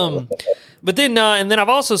 But then, and then I've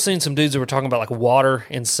also seen some dudes who were talking about like water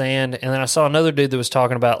and sand, and then I saw another dude that was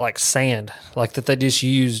talking about like sand, like that they just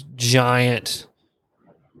use giant,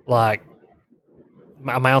 like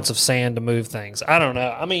amounts of sand to move things. I don't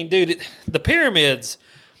know. Dude, the pyramids...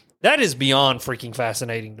 That is beyond freaking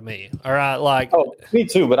fascinating to me. All right, me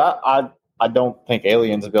too. But I don't think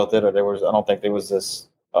aliens built it, or I don't think there was this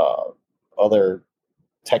other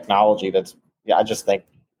technology that's. Yeah, I just think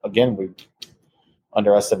again we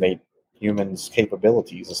underestimate humans'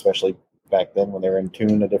 capabilities, especially back then when they were in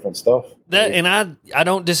tune to different stuff. And I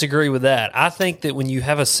don't disagree with that. I think that when you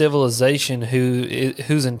have a civilization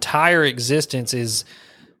whose entire existence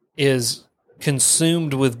is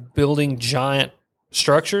consumed with building giant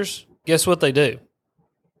structures, guess what they do?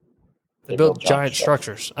 They build giant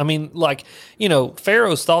structures. I mean, like,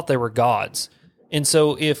 pharaohs thought they were gods. And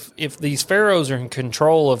so if these pharaohs are in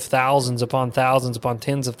control of thousands upon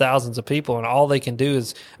tens of thousands of people, and all they can do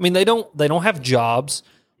is, I mean, they don't have jobs.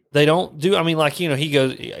 They don't do, I mean, like, he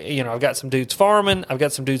goes, I've got some dudes farming. I've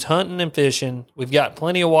got some dudes hunting and fishing. We've got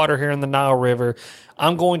plenty of water here in the Nile River.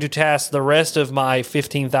 I'm going to task the rest of my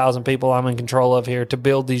 15,000 people I'm in control of here to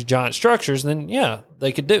build these giant structures. Then, yeah,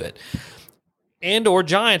 they could do it. And or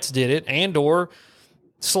giants did it, and or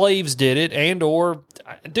slaves did it, and or,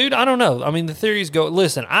 dude, I don't know. I mean, the theories go,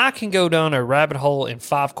 listen, I can go down a rabbit hole in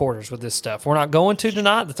 5 quarters with this stuff. We're not going to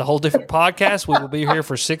tonight. That's a whole different podcast. We will be here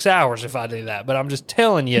for 6 hours if I do that. But I'm just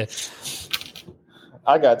telling you.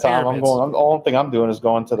 I got time. Pyramids. The only thing I'm doing is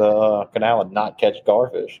going to the canal and not catch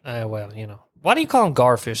garfish. Well, Why do you call them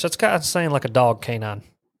garfish? That's kind of saying like a dog canine.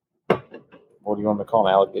 What do you want me to call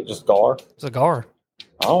them? Alligator? Just gar? It's a gar.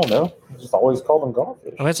 I don't know. I just always call them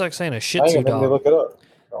garfish. I mean, it's like saying a Shih Hang Tzu on, let me dog. look it up.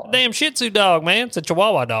 Damn Shih Tzu dog, man. It's a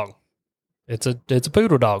Chihuahua dog. It's a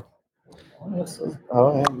poodle dog. Oh, yeah,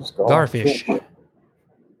 just gar. Garfish.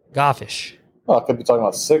 Garfish. Well, I could be talking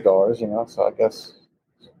about cigars, so I guess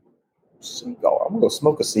cigar. I'm going to go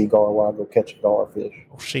smoke a cigar while I go catch a garfish.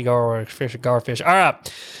 Cigar, fish, garfish. All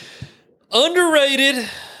right. Underrated,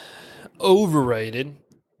 overrated,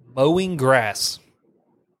 mowing grass.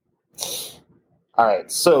 All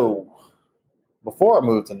right, so before I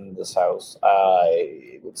moved into this house,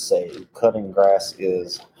 I would say cutting grass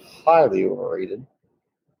is highly overrated.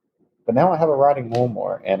 But now I have a riding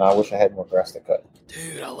lawnmower, and I wish I had more grass to cut.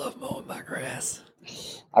 Dude, I love mowing my grass.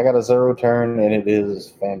 I got a 0-turn, and it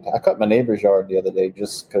is fantastic. I cut my neighbor's yard the other day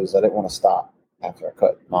just because I didn't want to stop after I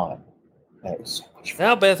cut mine. And it was so much fun.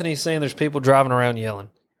 Now Bethany's saying there's people driving around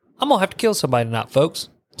yelling. I'm going to have to kill somebody tonight, folks.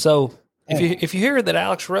 So if you hear that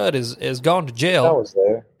Alex Rudd is gone to jail, I was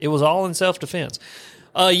there. It was all in self-defense.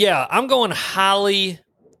 Yeah, I'm going highly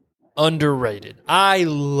underrated. I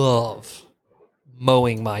love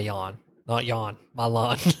mowing my lawn. Not yawn, my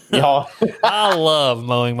lawn. Y'all. I love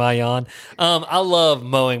mowing my lawn. I love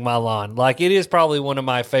mowing my lawn. Like, it is probably one of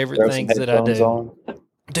my favorite things that I do. On.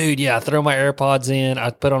 Dude, yeah, I throw my AirPods in.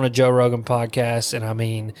 I put on a Joe Rogan podcast, and I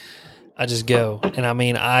mean, I just go. And I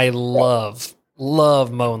mean, I love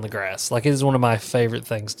mowing the grass. Like, it is one of my favorite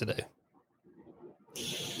things to do.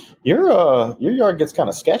 Your yard gets kind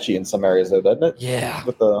of sketchy in some areas, though, doesn't it? Yeah.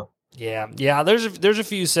 With the Yeah. There's a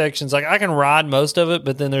few sections. Like, I can ride most of it,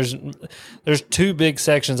 but then there's 2 big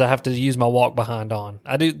sections I have to use my walk behind on.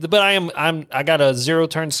 I do, but I got a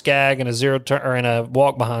 0-turn skag and a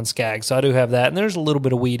walk behind skag, so I do have that. And there's a little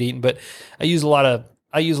bit of weed eating, but I use a lot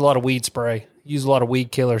of weed spray. Use a lot of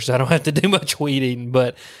weed killers, so I don't have to do much weed eating.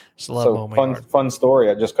 But just love mowing my yard. Fun story.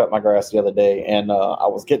 I just cut my grass the other day, and I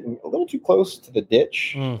was getting a little too close to the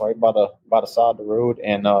ditch, right by the side of the road,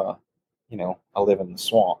 and I live in the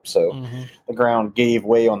swamp, so the ground gave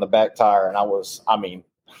way on the back tire, and I was almost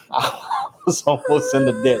in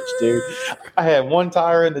the ditch, dude. I had one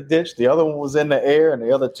tire in the ditch, the other one was in the air, and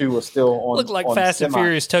the other 2 were still on. Looked like Fast and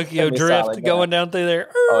Furious Tokyo Drift going down through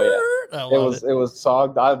there. Oh yeah, it was.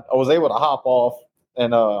 So I was able to hop off,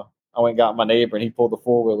 and I went and got my neighbor, and he pulled the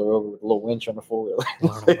 4-wheeler over with a little winch on the 4-wheeler. He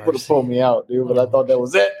was able to pull me out, dude. But I thought that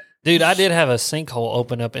was it. Dude, I did have a sinkhole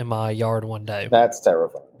open up in my yard one day. That's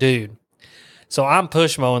terrifying, dude. So I'm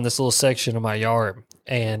push mowing this little section of my yard,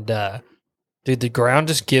 and dude, the ground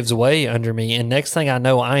just gives way under me, and next thing I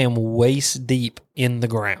know, I am waist deep in the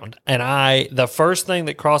ground. And the first thing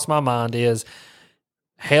that crossed my mind is,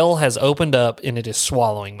 hell has opened up and it is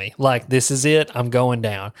swallowing me. Like, this is it. I'm going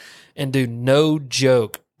down. And dude, no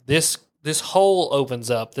joke. This hole opens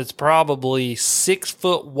up that's probably 6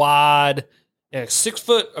 foot wide, 6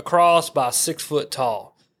 foot across by 6 foot tall.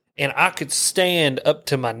 And I could stand up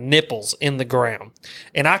to my nipples in the ground,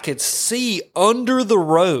 and I could see under the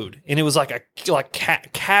road, and it was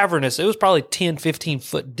like cavernous. It was probably 10, 15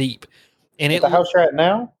 foot deep. And the house you're at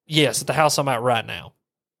now? Yes, at the house I'm at right now.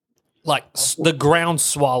 Like, the ground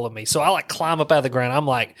swallowed me. So I climb up out of the ground. I'm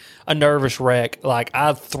like a nervous wreck. Like,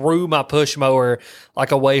 I threw my push mower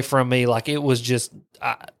away from me. Like, it was just,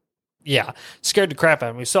 scared the crap out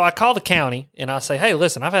of me. So I call the county and I say, hey,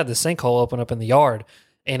 listen, I've had this sinkhole open up in the yard.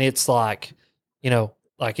 And it's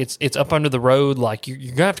it's up under the road. Like, you're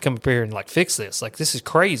going to have to come up here and fix this. Like, this is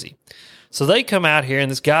crazy. So they come out here, and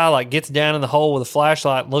this guy gets down in the hole with a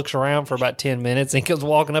flashlight and looks around for about 10 minutes. And he comes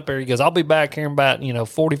walking up there. He goes, I'll be back here in about,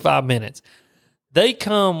 45 minutes. They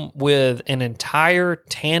come with an entire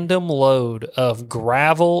tandem load of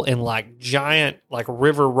gravel and giant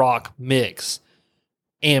river rock mix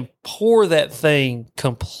and pour that thing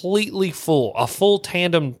completely full, a full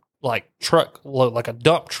tandem like truck load, like a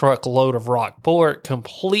dump truck load of rock, pour it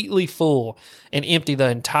completely full, and empty the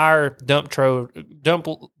entire dump truck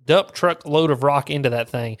load of rock into that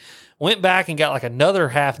thing. Went back and got like another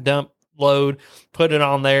half dump load, put it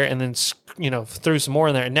on there, and then threw some more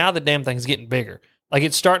in there. And now the damn thing's getting bigger. Like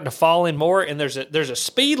it's starting to fall in more, and there's a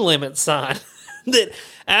speed limit sign that,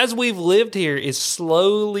 as we've lived here, is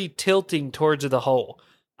slowly tilting towards the hole.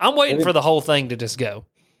 I'm waiting for the whole thing to just go.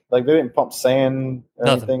 Like they didn't pump sand or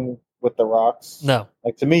Nothing. anything with the rocks. No.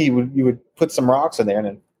 Like to me, you would put some rocks in there and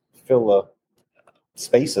then fill the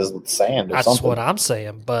spaces with sand or That's something. what I'm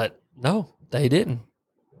saying, but no, they didn't.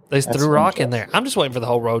 They just That's threw rock in there. interesting. I'm just waiting for the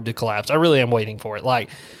whole road to collapse. I really am waiting for it. Like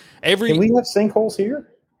Can we have sinkholes here?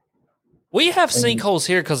 we have sinkholes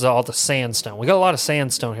here because of all the sandstone. We got a lot of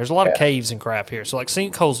sandstone here. There's a lot of Yeah. caves and crap here. So like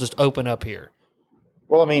sinkholes just open up here.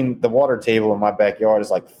 Well, I mean, the water table in my backyard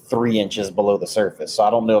is like 3 inches below the surface, so I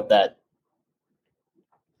don't know if that.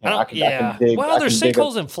 I can dig. Well, I there's can dig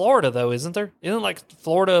sinkholes in Florida though, isn't there? Isn't like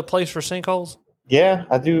Florida a place for sinkholes? Yeah,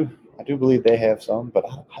 I do believe they have some, but I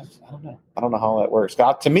don't know. I don't know how that works.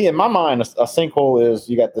 God, to me, in my mind, a sinkhole is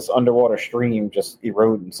you got this underwater stream just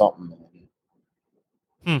eroding something.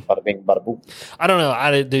 Bada bing, bada boom. I don't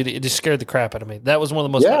know. Dude, it just scared the crap out of me. That was one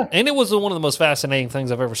of the most, and it was one of the most fascinating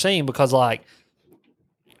things I've ever seen because, like,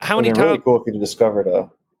 how many times? Really cool if you discovered a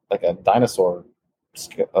dinosaur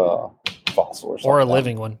fossil or something, Or a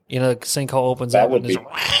living one. Sinkhole opens That up would and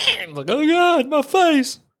it's like, oh God, my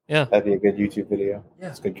face. Yeah. That'd be a good YouTube video. Yeah,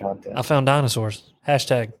 it's good content. I found dinosaurs.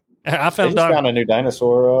 Hashtag. I They found just found a new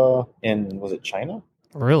dinosaur was it China?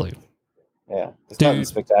 Really? Yeah, it's Dude. nothing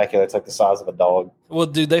spectacular. It's like the size of a dog. Well,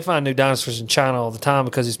 dude, they find new dinosaurs in China all the time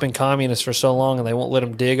because it's been communist for so long and they won't let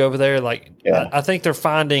them dig over there. Like, Yeah. I think they're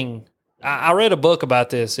finding. I read a book about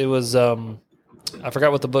this. It was I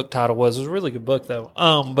forgot what the book title was. It was a really good book though.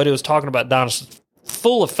 But it was talking about dinosaurs,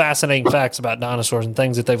 full of fascinating facts about dinosaurs and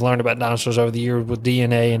things that they've learned about dinosaurs over the years with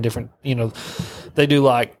DNA and different. They do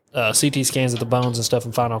like CT scans of the bones and stuff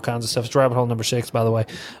and find all kinds of stuff. It's rabbit hole number 6, by the way.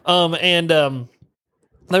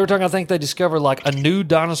 They were talking, I think they discover like a new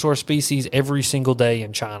dinosaur species every single day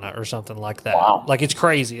in China or something like that. Wow. Like it's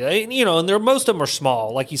crazy. And most of them are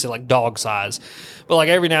small, like you said, like dog size. But like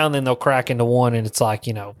every now and then they'll crack into one and it's like,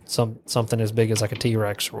 something as big as like a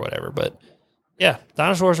T-Rex or whatever. But yeah,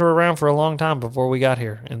 dinosaurs were around for a long time before we got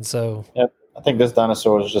here. And so. Yep. I think this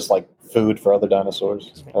dinosaur is just like food for other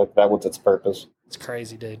dinosaurs. Like, that was its purpose. It's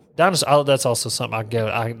crazy, dude. Dinosaur. That's also something I go.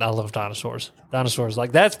 I love dinosaurs. Dinosaurs,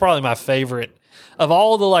 like that's probably my favorite of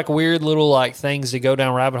all the like weird little like things to go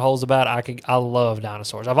down rabbit holes about. I love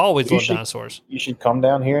dinosaurs. I've always loved dinosaurs. You should come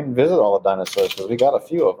down here and visit all the dinosaurs because we got a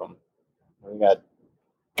few of them. We got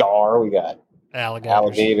gar. We got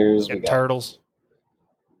alligators. We We got got turtles.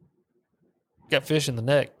 Got fish in the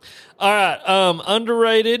neck. All right.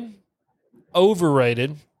 Underrated,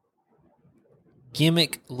 overrated.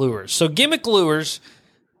 Gimmick lures. So gimmick lures,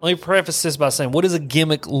 let me preface this by saying, what is a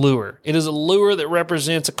gimmick lure? It is a lure that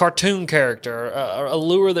represents a cartoon character, a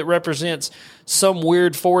lure that represents some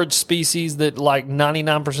weird forage species that like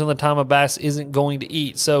 99% of the time a bass isn't going to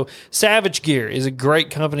eat. So Savage Gear is a great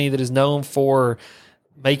company that is known for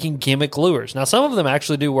making gimmick lures. Now, some of them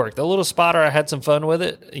actually do work. The little spotter, I had some fun with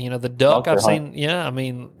it. The duck Lunker I've Hunt. seen. Yeah, I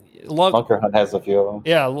mean, Lunker Hunt has a few of them.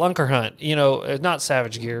 yeah, Lunker Hunt. Not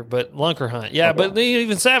Savage Gear, but Lunker Hunt. Yeah, Okay. but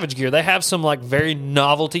even Savage Gear, they have some like very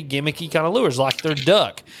novelty, gimmicky kind of lures, like their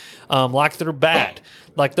duck, like their bat,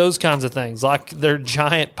 like those kinds of things, like their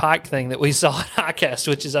giant pike thing that we saw at ICAST,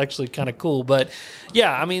 which is actually kind of cool. But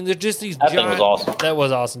yeah, I mean, they're just these That thing giant. was awesome. That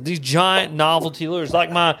was awesome. These giant novelty lures,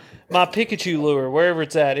 like my Pikachu lure, wherever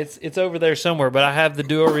it's at, it's over there somewhere. But I have the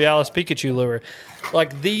Duo Realis Pikachu lure.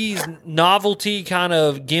 Like these novelty kind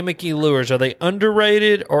of gimmicky lures, are they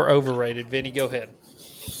underrated or overrated? Vinny, go ahead.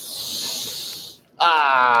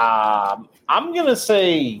 I'm gonna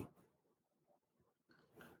say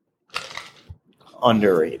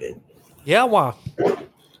underrated. Yeah, why?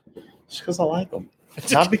 Just because I like them,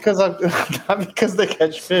 not because they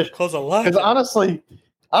catch fish. Because I like Because honestly,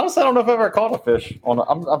 I don't know if I've ever caught a fish.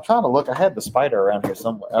 I'm trying to look. I had the spider around here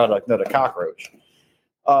somewhere. The cockroach.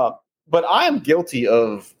 But I am guilty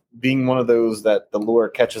of being one of those that the lure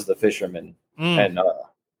catches the fisherman and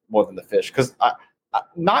more than the fish. Because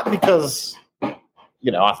not because I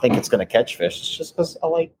think it's going to catch fish. It's just because I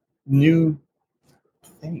like new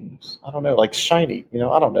things. I don't know, like shiny.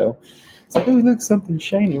 I don't know. It's like, oh, look, something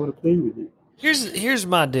shiny. I want to play with it. Here's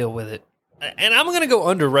my deal with it, and I'm going to go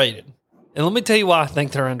underrated. And let me tell you why I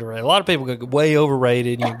think they're underrated. A lot of people go way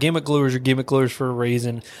overrated. Gimmick lures are gimmick lures for a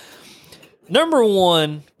reason. Number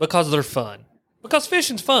one, because they're fun. Because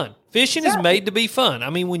fishing's fun. Fishing is made to be fun. I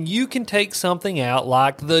mean, when you can take something out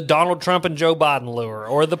like the Donald Trump and Joe Biden lure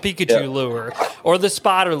or the Pikachu lure or the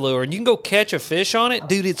spider lure, and you can go catch a fish on it,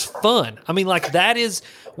 dude, it's fun. I mean, like, that is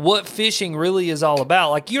what fishing really is all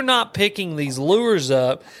about. Like, you're not picking these lures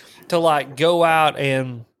up to, like, go out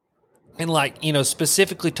and like, you know,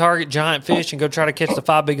 specifically target giant fish and go try to catch the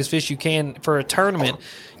 5 biggest fish you can for a tournament.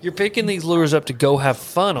 You're picking these lures up to go have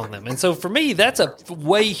fun on them. And so for me, that's a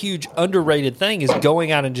way huge underrated thing, is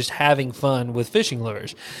going out and just having fun with fishing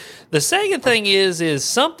lures. The second thing is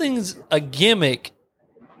something's a gimmick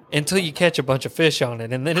until you catch a bunch of fish on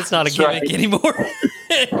it, and then it's not a gimmick anymore.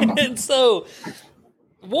 And so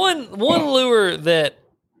one lure that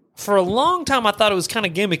for a long time I thought it was kind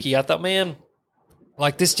of gimmicky. I thought, man,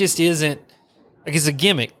 like, this just isn't, like, it's a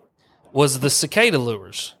gimmick, was the cicada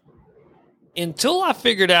lures. Until I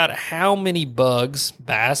figured out how many bugs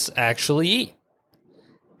bass actually eat.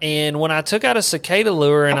 And when I took out a cicada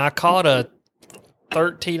lure and I caught a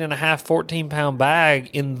 13 and a half, 14-pound bag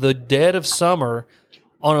in the dead of summer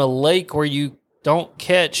on a lake where you don't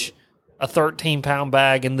catch a 13-pound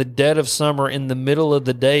bag in the dead of summer in the middle of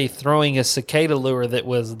the day, throwing a cicada lure that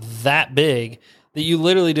was that big that you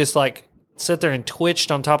literally just, like, sit there and twitched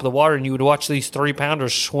on top of the water, and you would watch these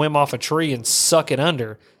 3-pounders swim off a tree and suck it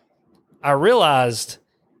under. I realized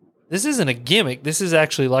this isn't a gimmick. This is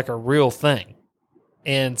actually like a real thing.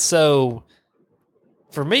 And so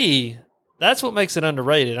for me, that's what makes it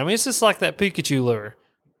underrated. I mean, it's just like that Pikachu lure.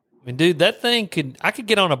 I mean, dude, that thing I could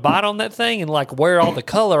get on a bite on that thing and, like, wear all the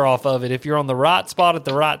color off of it if you're on the right spot at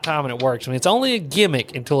the right time and it works. I mean, it's only a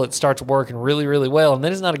gimmick until it starts working really, really well, and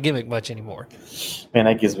then it's not a gimmick much anymore. Man,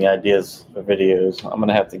 that gives me ideas for videos. I'm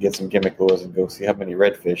gonna have to get some gimmick lures and go see how many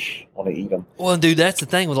redfish want to eat them. Well, dude, that's the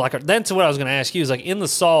thing with, like, that's what I was going to ask you, is, like, in the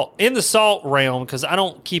salt realm, because I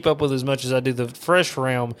don't keep up with as much as I do the fresh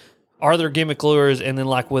realm. Are there gimmick lures? And then,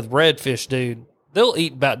 like, with redfish, dude, they'll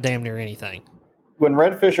eat about damn near anything. When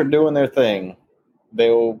redfish are doing their thing,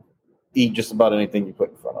 they'll eat just about anything you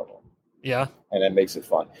put in front of them. Yeah. And that makes it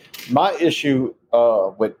fun. My issue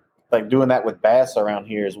with, like, doing that with bass around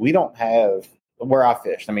here is we don't have, where I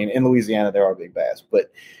fish. I mean, in Louisiana there are big bass,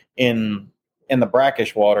 but in the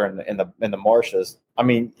brackish water and in the marshes, I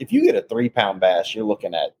mean, if you get a 3-pound bass, you're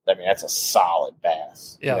looking at, I mean, that's a solid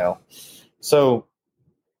bass. Yeah. You know? So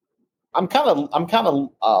I'm kind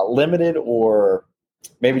of limited, or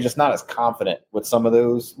maybe just not as confident with some of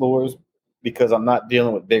those lures because I'm not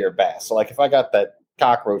dealing with bigger bass. So, like, if I got that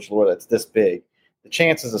cockroach lure that's this big, the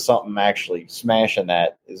chances of something actually smashing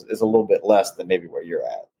that is a little bit less than maybe where you're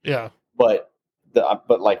at. Yeah. But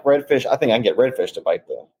like redfish, I think I can get redfish to bite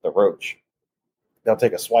the roach. They'll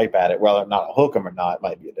take a swipe at it, whether or not I hook them or not, it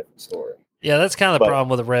might be a different story. Yeah, that's kind of the problem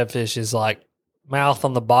with the redfish, is, like, mouth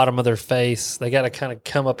on the bottom of their face. They got to kind of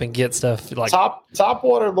come up and get stuff. Like top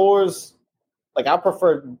water lures, like, I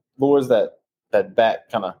prefer lures that bat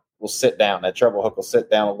kind of will sit down. That treble hook will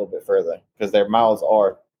sit down a little bit further because their mouths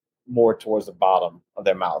are more towards the bottom of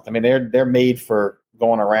their mouth. I mean, they're made for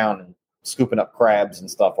going around and scooping up crabs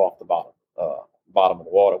and stuff off the bottom of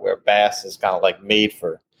the water, where bass is kind of like made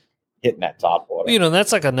for hitting that top water. You know,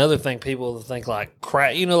 that's like another thing people think, like,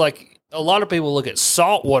 crab. You know, like, a lot of people look at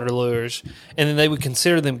saltwater lures and then they would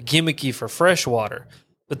consider them gimmicky for freshwater.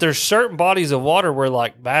 But there's certain bodies of water where,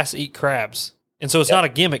 like, bass eat crabs. And so it's not a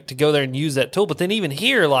gimmick to go there and use that tool. But then even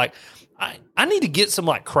here, like, I need to get some,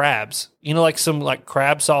 like, crabs, you know, like some, like,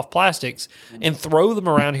 crab soft plastics, and throw them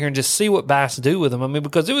around here and just see what bass do with them. I mean,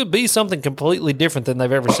 because it would be something completely different than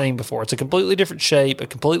they've ever seen before. It's a completely different shape, a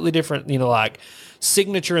completely different, you know, like,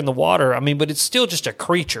 signature in the water. I mean, but it's still just a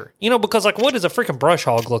creature, you know, because, like, what does a freaking brush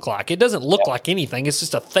hog look like? It doesn't look like anything. It's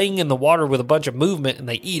just a thing in the water with a bunch of movement, and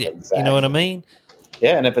they eat it. Exactly. You know what I mean?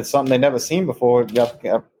 Yeah, and if it's something they've never seen before, you have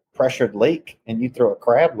a pressured lake, and you throw a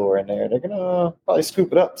crab lure in there, they're going to probably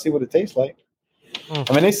scoop it up, see what it tastes like.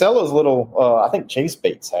 I mean, they sell those little, I think Chase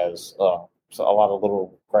Baits has a lot of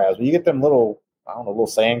little crabs. But you get them little, I don't know, little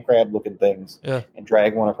sand crab looking things, and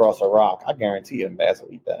drag one across a rock. I guarantee you bass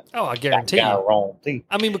will eat that. Oh, I guarantee you.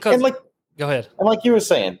 I mean, because, and, like, go ahead. And like you were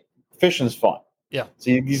saying, fishing's fun. Yeah.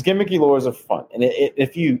 So these gimmicky lures are fun. And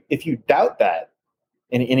if you doubt that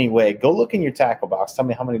in any way, go look in your tackle box. Tell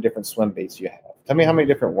me how many different swim baits you have. Tell me how many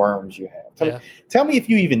different worms you have. Tell me if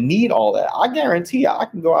you even need all that. I guarantee you I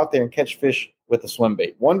can go out there and catch fish with a swim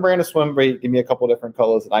bait. One brand of swim bait, give me a couple different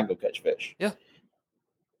colors, and I can go catch fish. Yeah.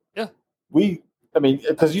 Yeah.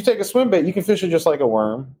 Because you take a swim bait, you can fish it just like a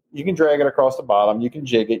worm. You can drag it across the bottom. You can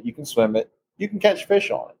jig it. You can swim it. You can catch fish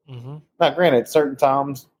on it. Mm-hmm. Now, granted, certain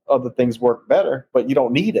times other things work better, but you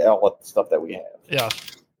don't need all of the stuff that we have. Yeah.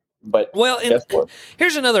 But Well, and guess what?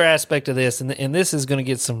 here's another aspect of this, and this is going to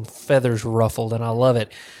get some feathers ruffled, and I love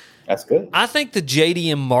it. That's good. I think the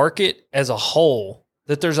JDM market as a whole,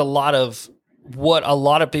 that there's a lot of what a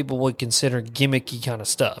lot of people would consider gimmicky kind of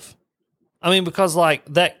stuff. I mean, because like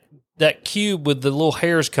that cube with the little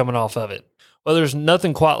hairs coming off of it, well, there's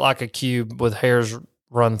nothing quite like a cube with hairs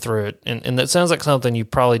run through it. And that sounds like something you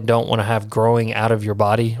probably don't want to have growing out of your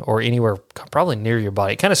body or anywhere probably near your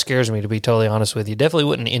body. It kind of scares me, to be totally honest with you. Definitely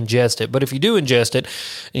wouldn't ingest it. But if you do ingest it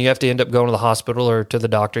and you have to end up going to the hospital or to the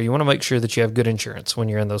doctor, you want to make sure that you have good insurance when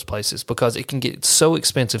you're in those places, because it can get so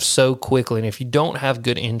expensive so quickly. And if you don't have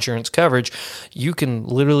good insurance coverage, you can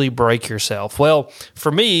literally break yourself. Well,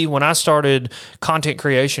 for me, when I started content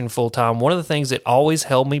creation full time, one of the things that always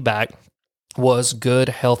held me back was good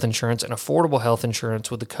health insurance and affordable health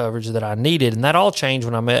insurance with the coverage that I needed. And that all changed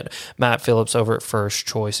when I met Matt Phillips over at First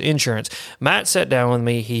Choice Insurance. Matt sat down with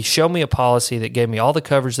me. He showed me a policy that gave me all the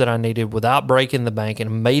coverage that I needed without breaking the bank,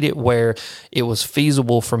 and made it where it was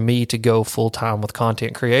feasible for me to go full time with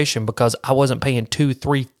content creation, because I wasn't paying $2,000,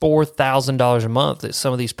 $3,000, $4,000 a month that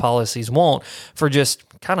some of these policies want for just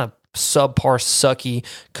kind of subpar sucky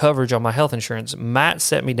coverage on my health insurance. Matt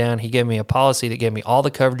set me down. He gave me a policy that gave me all the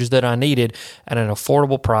coverages that I needed at an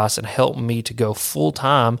affordable price and helped me to go full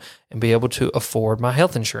time and be able to afford my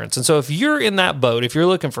health insurance. And so if you're in that boat, if you're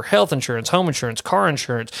looking for health insurance, home insurance, car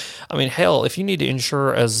insurance, I mean, hell, if you need to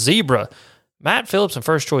insure a zebra, Matt Phillips and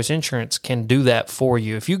First Choice Insurance can do that for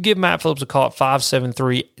you. If you give Matt Phillips a call at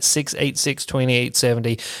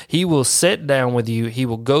 573-686-2870, he will sit down with you. He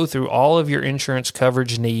will go through all of your insurance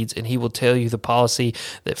coverage needs, and he will tell you the policy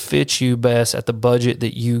that fits you best at the budget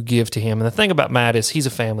that you give to him. And the thing about Matt is he's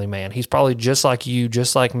a family man. He's probably just like you,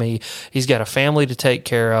 just like me. He's got a family to take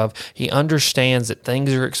care of. He understands that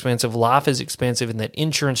things are expensive, life is expensive, and that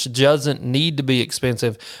insurance doesn't need to be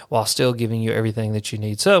expensive while still giving you everything that you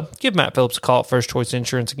need. So give Matt Phillips a call at First Choice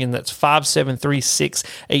Insurance. Again, that's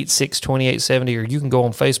 573-686-2870, or you can go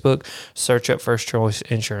on Facebook, search up First Choice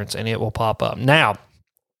Insurance, and it will pop up. Now,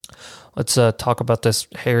 let's talk about this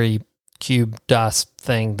hairy cube dice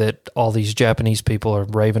thing that all these Japanese people are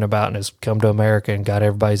raving about and has come to America and got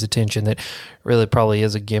everybody's attention, that really probably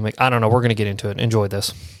is a gimmick. I don't know. We're going to get into it. Enjoy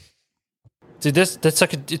this. Dude, that's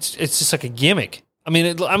like it's just like a gimmick. I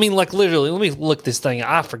mean, like literally, let me look this thing.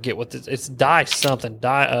 I forget what this, it's dice something.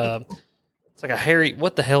 It's like a hairy,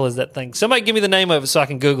 what the hell is that thing? Somebody give me the name of it so I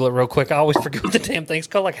can Google it real quick. I always forget what the damn thing. It's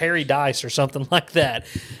called like hairy dice or something like that.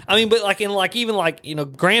 I mean, but like even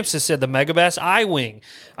Gramps has said the Megabass I-Wing.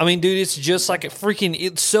 I mean, dude, it's just like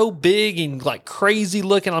it's so big and like crazy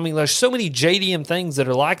looking. I mean, there's so many JDM things that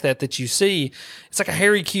are like that you see. It's like a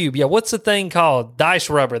hairy cube. Yeah, what's the thing called?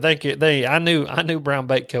 Dice rubber. Thank you. I knew Brown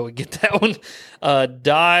Bake Co. would get that one.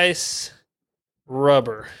 Dice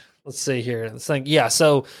rubber. Let's see here. This thing. Yeah,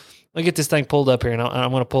 so let me get this thing pulled up here, and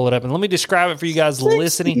I'm going to pull it up. And let me describe it for you guys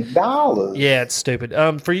listening. $60. Yeah, it's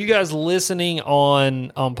stupid. For you guys listening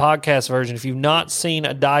on podcast version, if you've not seen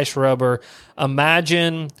a dice rubber,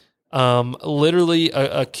 imagine literally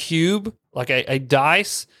a cube, like a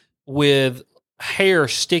dice with hair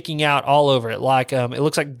sticking out all over it. Like it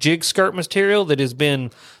looks like jig skirt material that has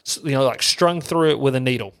been, like strung through it with a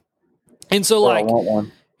needle. And so, I want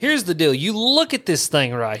one. Here's the deal. You look at this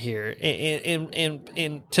thing right here,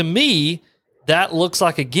 and to me, that looks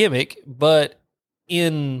like a gimmick, but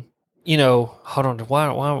hold on. What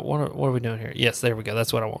are we doing here? Yes, there we go.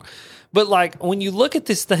 That's what I want. But like when you look at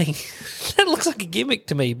this thing, that looks like a gimmick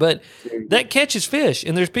to me, but that catches fish.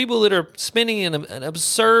 And there's people that are spending an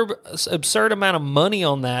absurd amount of money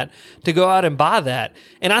on that to go out and buy that.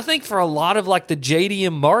 And I think for a lot of like the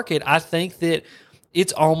JDM market, I think that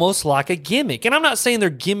it's almost like a gimmick. And I'm not saying they're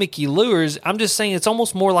gimmicky lures. I'm just saying it's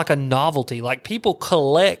almost more like a novelty. Like people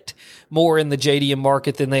collect more in the JDM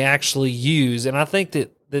market than they actually use. And I think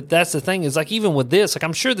that's the thing is like even with this, like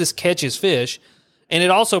I'm sure this catches fish. And it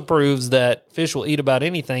also proves that fish will eat about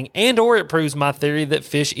anything, or it proves my theory that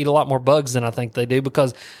fish eat a lot more bugs than I think they do,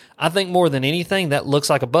 because I think more than anything, that looks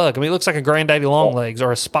like a bug. I mean, it looks like a granddaddy longlegs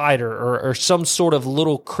or a spider or some sort of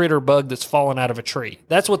little critter bug that's fallen out of a tree.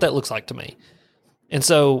 That's what that looks like to me. And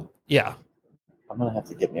so, yeah. I'm going to have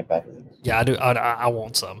to get me a pack of these. Yeah, I do. I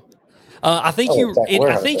want some. I think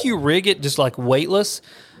you rig it just like weightless.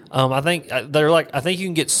 I think you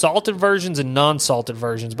can get salted versions and non-salted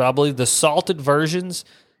versions, but I believe the salted versions,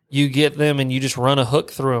 you get them and you just run a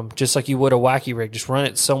hook through them, just like you would a wacky rig. Just run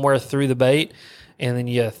it somewhere through the bait, and then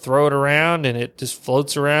you throw it around, and it just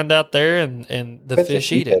floats around out there, and the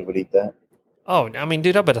fish eat it. Would eat that. Oh, I mean,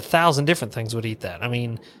 dude, I bet 1,000 different things would eat that. I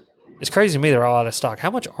mean, it's crazy to me they're all out of stock.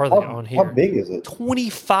 How much are they on here? How big is it?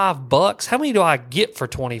 $25. How many do I get for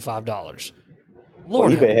 $25?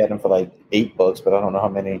 Lord, eBay had them for like $8, but I don't know how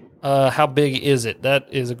many. how big is it? That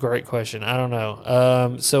is a great question. I don't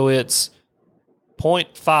know. So it's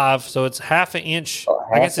 0.5, so it's half an inch.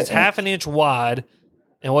 I guess it's half an inch wide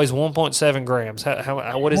and weighs 1.7 grams.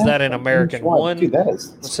 What is that in American? Dude, that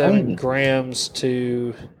is 7 grams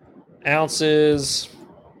to ounces.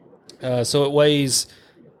 So it weighs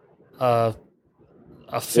a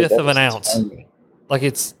fifth of an ounce. Tiny. Like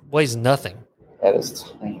it weighs nothing. That is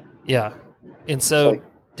tiny. Yeah. And so, like,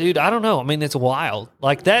 dude, I don't know. I mean, it's wild.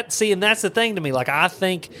 Like that. See, and that's the thing to me. Like, I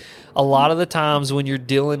think a lot of the times when you're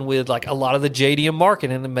dealing with like a lot of the JDM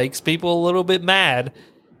marketing that makes people a little bit mad,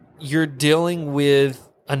 you're dealing with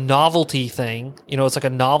a novelty thing. You know, it's like a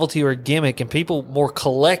novelty or a gimmick, and people more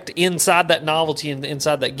collect inside that novelty and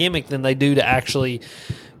inside that gimmick than they do to actually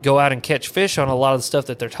go out and catch fish on a lot of the stuff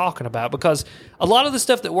that they're talking about, because a lot of the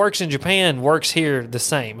stuff that works in Japan works here the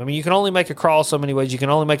same. I mean, you can only make a crawl so many ways. You can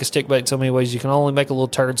only make a stick bait so many ways. You can only make a little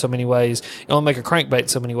turd so many ways. You can only make a crankbait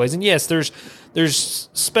so many ways. And yes, there's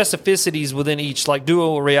specificities within each. Like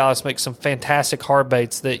Duo Realis makes some fantastic hard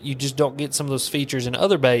baits that you just don't get some of those features in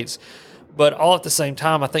other baits. But all at the same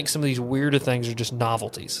time, I think some of these weirder things are just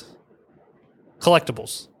novelties.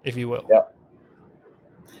 Collectibles, if you will. Yeah.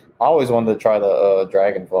 I always wanted to try the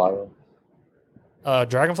dragonfly.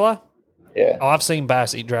 Dragonfly? Yeah. Oh, I've seen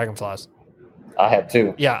bass eat dragonflies. I have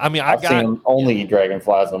too. Yeah, I mean, I've seen them only eat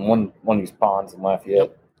dragonflies in one of these ponds in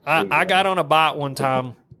Lafayette. I got on a bite one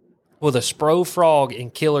time with a spro frog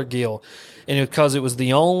and killer gill, and because it was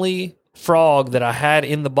the only frog that I had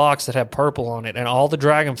in the box that had purple on it, and all the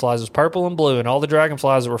dragonflies was purple and blue, and all the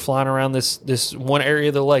dragonflies that were flying around this one area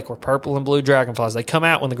of the lake were purple and blue dragonflies. They come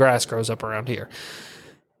out when the grass grows up around here.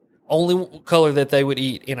 Only color that they would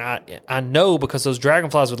eat, and I know because those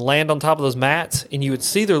dragonflies would land on top of those mats, and you would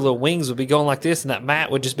see their little wings would be going like this, and that mat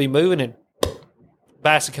would just be moving, and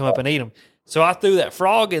bass would come up and eat them. So I threw that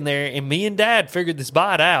frog in there, and me and Dad figured this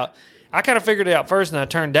bite out. I kind of figured it out first, and I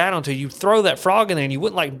turned down until you throw that frog in there, and you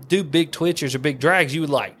wouldn't like do big twitchers or big drags. You would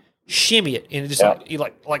like shimmy it, and it just like you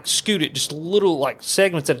like scoot it just little like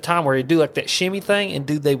segments at a time where you do like that shimmy thing, and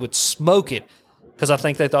dude, they would smoke it because I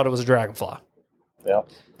think they thought it was a dragonfly. Yeah.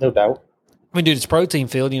 No doubt. I mean, dude, it's protein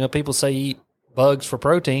filled. You know, people say eat bugs for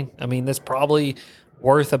protein. I mean, that's probably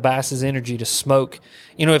worth a bass's energy to smoke.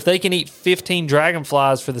 You know, if they can eat 15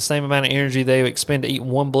 dragonflies for the same amount of energy they expend to eat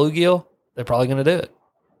one bluegill, they're probably going to do it.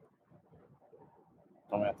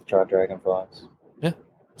 I'm going to have to try dragonflies. Yeah.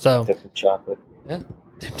 So, Dipped in chocolate. Yeah.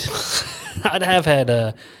 I've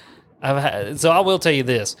had, so I will tell you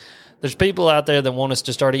this. There's people out there that want us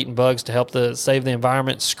to start eating bugs to help save the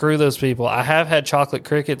environment. Screw those people. I have had chocolate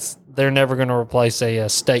crickets. They're never going to replace a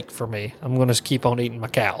steak for me. I'm going to keep on eating my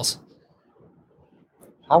cows.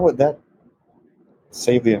 How would that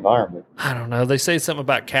save the environment? I don't know. They say something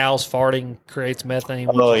about cows farting creates methane.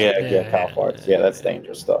 Oh, yeah, cow farts. Yeah, that's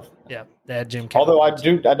dangerous stuff. Yeah, Dad Jim. Although I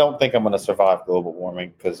don't think I'm going to survive global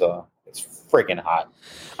warming because it's freaking hot.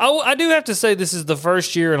 I do have to say this is the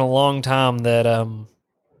first year in a long time that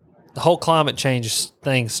the whole climate change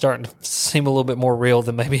thing is starting to seem a little bit more real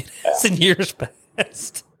than maybe it has in years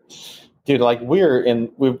past. Dude, like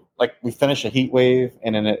we finish a heat wave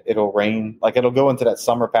and then it'll rain. Like it'll go into that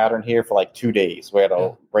summer pattern here for like 2 days where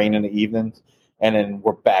it'll rain in the evenings, and then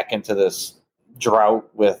we're back into this drought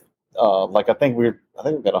with I think we've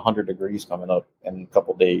got 100 degrees coming up in a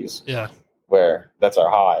couple days. Yeah. Where that's our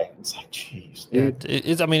high. It's like, jeez, dude.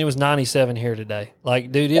 Yeah, it was 97 here today.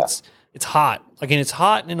 Like, dude, it's hot. Like, and it's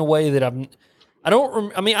hot in a way that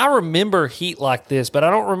I remember heat like this, but I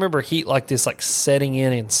don't remember heat like this, like setting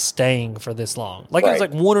in and staying for this long. Like, It was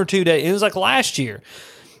like 1 or 2 days. It was like last year.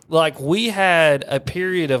 Like, we had a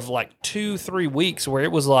period of like 2-3 weeks where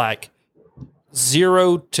it was like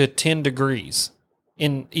 0 to 10 degrees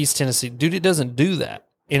in East Tennessee. Dude, it doesn't do that.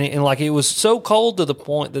 And it was so cold to the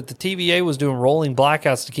point that the TVA was doing rolling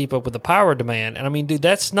blackouts to keep up with the power demand. And I mean, dude,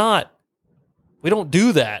 we don't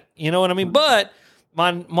do that. You know what I mean? But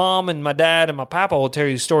my mom and my dad and my papa will tell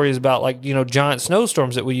you stories about like, you know, giant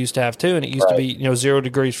snowstorms that we used to have too. And it used to be, you know, 0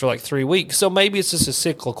 degrees for like 3 weeks. So maybe it's just a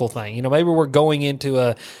cyclical thing. You know, maybe we're going into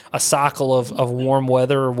a cycle of warm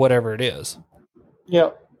weather or whatever it is.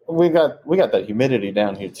 Yeah. We got that humidity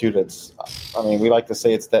down here too. We like to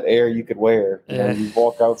say it's that air you could wear. You know, you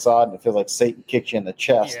walk outside and it feels like Satan kicks you in the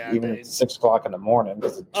chest, even if it's 6 o'clock in the morning.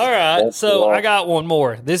 All right, so I got one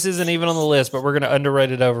more. This isn't even on the list, but we're going to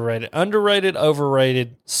underrated, overrated. Underrated,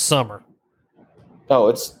 overrated, summer. Oh,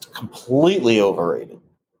 it's completely overrated.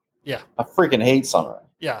 Yeah. I freaking hate summer.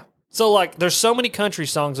 Yeah. So, like, there's so many country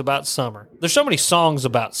songs about summer. There's so many songs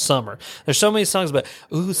about summer. There's so many songs about,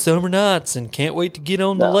 ooh, summer nights and can't wait to get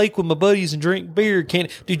on the lake with my buddies and drink beer.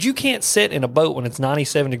 Dude, you can't sit in a boat when it's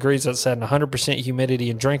 97 degrees outside and 100% humidity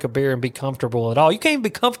and drink a beer and be comfortable at all. You can't even be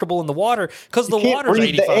comfortable in the water because the water's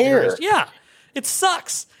 85 degrees. Yeah, it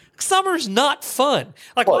sucks. Summer's not fun.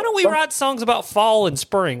 Like, why don't we write songs about fall and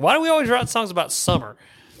spring? Why do we always write songs about summer?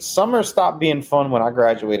 Summer stopped being fun when I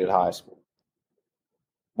graduated high school.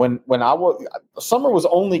 When summer was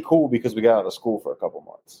only cool because we got out of school for a couple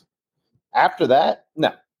months. After that,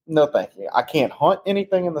 no, thank you. I can't hunt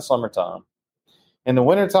anything in the summertime. In the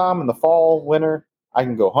wintertime, in the fall, winter, I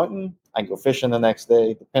can go hunting. I can go fishing the next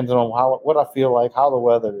day, depending on what I feel like, how the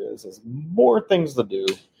weather is. There's more things to do.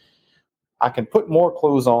 I can put more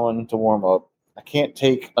clothes on to warm up. I can't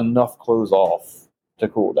take enough clothes off to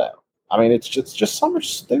cool down. I mean, it's just summer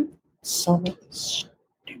stupid. Summer stupid.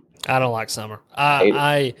 I don't like summer.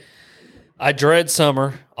 I dread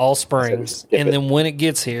summer all spring, and then when it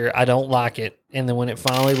gets here, I don't like it. And then when it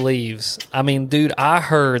finally leaves, I mean, dude, I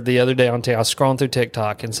heard the other day on I was scrolling through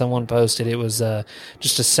TikTok, and someone posted it was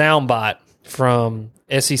just a soundbite from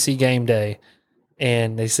SEC game day,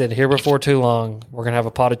 and they said, here before too long, we're gonna have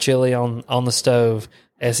a pot of chili on the stove.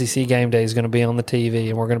 SEC game day is going to be on the TV,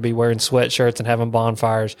 and we're going to be wearing sweatshirts and having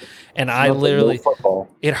bonfires. And I literally,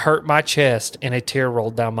 it hurt my chest, and a tear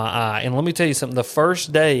rolled down my eye. And let me tell you something. The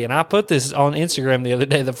first day, and I put this on Instagram the other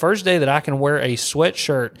day, the first day that I can wear a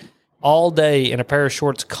sweatshirt all day and a pair of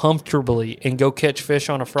shorts comfortably and go catch fish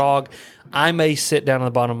on a frog, I may sit down on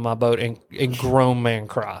the bottom of my boat and grown man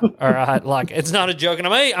cry. All right, like, it's not a joke. And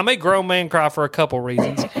I may grown man cry for a couple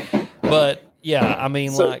reasons, but. Yeah, I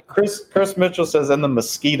mean, so like Chris Mitchell says, and the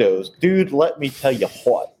mosquitoes, dude. Let me tell you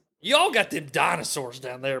what, y'all got them dinosaurs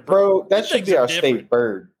down there, bro. That should be our state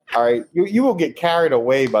bird. All right, you will get carried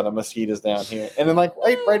away by the mosquitoes down here, and then like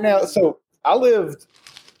right now. So I lived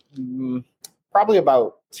probably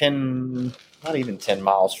about 10, not even 10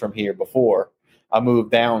 miles from here before I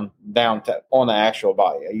moved down to on the actual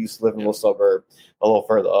bayou. I used to live in a little suburb a little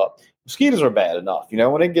further up. Mosquitoes are bad enough. You know,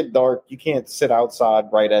 when it get dark, you can't sit outside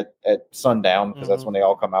right at sundown because that's when they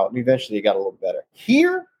all come out. And eventually it got a little better.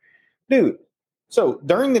 Here, dude, so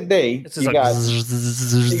during the day, you got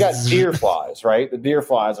deer flies, right? The deer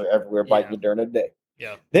flies are everywhere biting you during the day.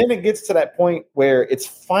 Yeah. Then it gets to that point where it's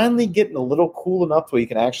finally getting a little cool enough where you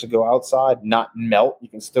can actually go outside, not melt. You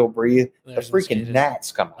can still breathe. There's the freaking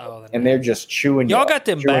gnats come out, and they're just chewing you. Y'all got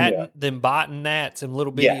them biting gnats and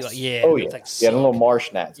little bitty, yes. The little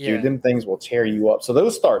marsh gnats, dude. Them things will tear you up. So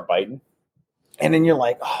those start biting, and then you're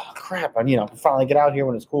like, oh crap! I finally get out here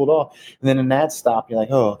when it's cooled off, and then the gnats stop. You're like,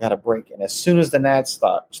 oh, I got a break. And as soon as the gnats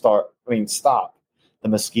stop, the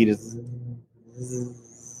mosquitoes.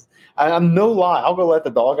 I'm no lie. I'll go let the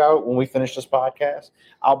dog out when we finish this podcast.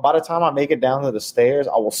 By the time I make it down to the stairs,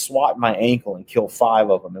 I will swat my ankle and kill 5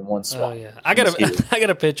 of them in one swat. Oh yeah, I got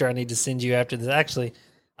a picture I need to send you after this. Actually,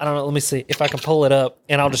 I don't know. Let me see if I can pull it up,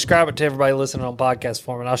 and I'll describe it to everybody listening on podcast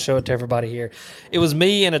form, and I'll show it to everybody here. It was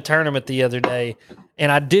me in a tournament the other day,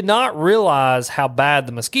 and I did not realize how bad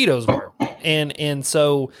the mosquitoes were, and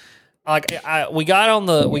so like we got on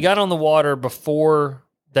the water before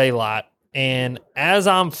daylight, and as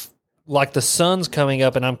I'm like the sun's coming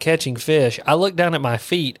up and I'm catching fish, I look down at my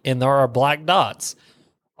feet and there are black dots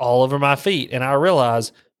all over my feet. And I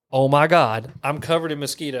realize, oh my God, I'm covered in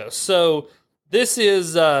mosquitoes. So this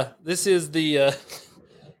is like the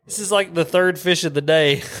third fish of the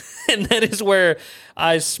day. And that is where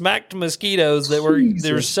I smacked mosquitoes that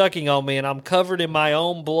were sucking on me, and I'm covered in my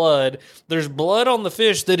own blood. There's blood on the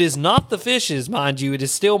fish that is not the fish's, mind you. It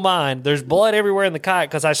is still mine. There's blood everywhere in the kayak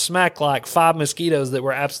because I smacked like 5 mosquitoes that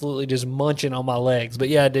were absolutely just munching on my legs. But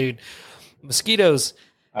yeah, dude, mosquitoes.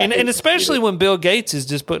 And especially when Bill Gates is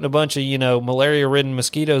just putting a bunch of, malaria-ridden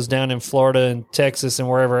mosquitoes down in Florida and Texas and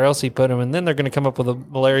wherever else he put them, and then they're going to come up with a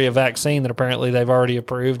malaria vaccine that apparently they've already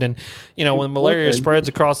approved. And, when malaria spreads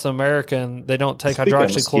across America and they don't take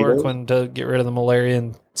hydroxychloroquine to get rid of the malaria,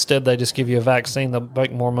 and instead they just give you a vaccine, they'll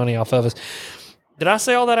make more money off of us. Did I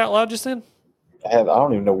say all that out loud just then? I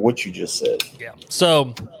don't even know what you just said. Yeah.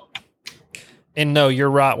 So, and no, you're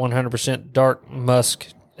right, 100%. Dark musk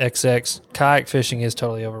XX, kayak fishing is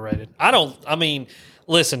totally overrated.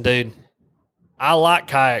 Listen, dude, I like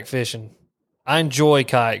kayak fishing. I enjoy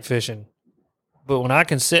kayak fishing. But when I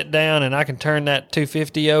can sit down and I can turn that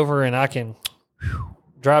 250 over and I can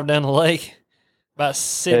drive down the lake about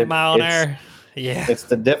 70 mile an hour, yeah. It's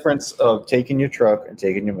the difference of taking your truck and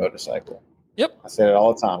taking your motorcycle. Yep. I say it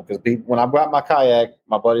all the time because when I got my kayak,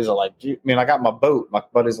 my buddies are like, I got my boat. My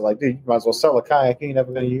buddies are like, dude, you might as well sell a kayak. You ain't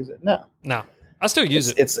never going to use it. No. I still use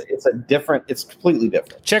it. It's completely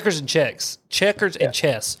different. Checkers and chess. And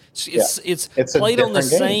chess. It's a played on the different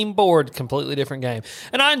game. same board, completely different game.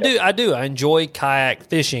 And I enjoy kayak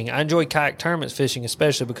fishing. I enjoy kayak tournaments fishing,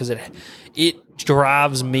 especially because it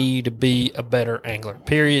drives me to be a better angler.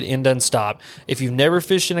 Period. End, doesn't stop. If you've never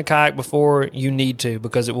fished in a kayak before, you need to,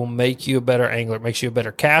 because it will make you a better angler. It makes you a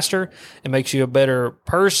better caster. It makes you a better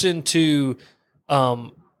person to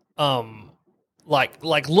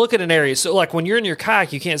like look at an area. So like when you're in your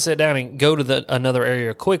kayak, you can't sit down and go to another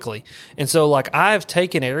area quickly. And so like I've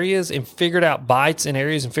taken areas and figured out bites in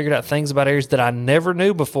areas and figured out things about areas that I never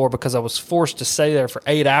knew before because I was forced to stay there for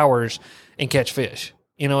 8 hours and catch fish.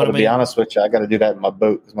 You know what I mean? To be honest with you, I got to do that in my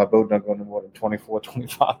boat because my boat doesn't go no more than 24,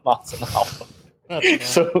 25 miles an hour.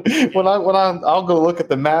 So when I'll go look at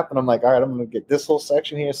the map and I'm like, all right, I'm going to get this little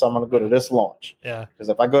section here, so I'm going to go to this launch. Yeah. Because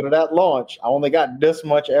if I go to that launch, I only got this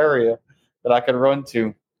much area that I can run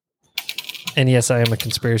to. And yes, I am a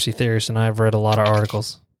conspiracy theorist, and I've read a lot of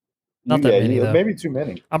articles. Not that many, though. Maybe too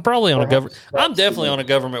many. I'm probably on I'm definitely on a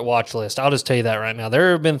government watch list. I'll just tell you that right now.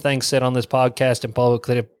 There have been things said on this podcast in public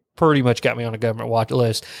that have pretty much got me on a government watch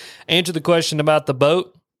list. Answer the question about the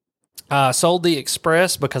boat. I sold the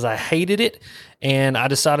Express because I hated it, and I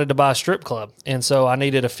decided to buy a strip club. And so I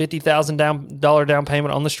needed a $50,000 down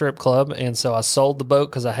payment on the strip club, and so I sold the boat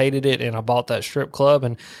because I hated it, and I bought that strip club,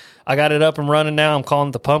 and I got it up and running now. I'm calling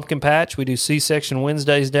it the Pumpkin Patch. We do C-section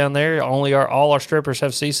Wednesdays down there. All our strippers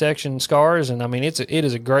have C-section scars, and I mean it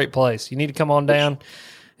is a great place. You need to come on down.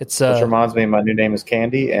 Which reminds me, my new name is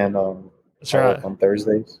Candy, and that's right. On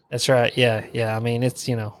Thursdays. That's right. Yeah. I mean, it's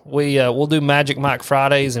we'll do Magic Mike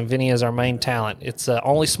Fridays, and Vinny is our main talent. It's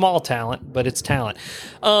only small talent, but it's talent.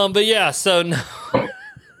 But yeah, so no,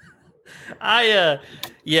 I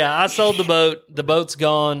sold the boat. The boat's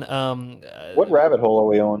gone. What rabbit hole are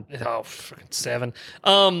we on? Oh, 7.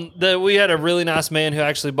 We had a really nice man who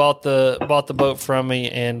actually bought the boat from me,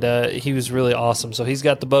 and he was really awesome. So he's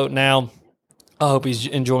got the boat now. I hope he's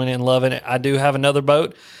enjoying it and loving it. I do have another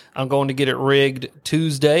boat. I'm going to get it rigged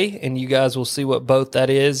Tuesday, and you guys will see what boat that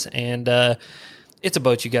is. And it's a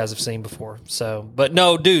boat you guys have seen before. So, but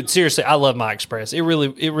no, dude, seriously, I love my Express. It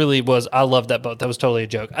really was. I loved that boat. That was totally a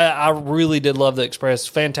joke. I really did love the Express.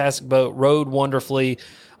 Fantastic boat. Rode wonderfully.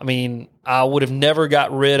 I mean, I would have never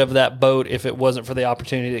got rid of that boat if it wasn't for the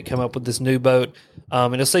opportunity to come up with this new boat.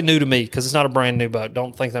 And it'll say new to me because it's not a brand new boat.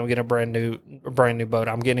 Don't think that I'm getting a brand new boat.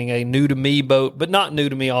 I'm getting a new to me boat, but not new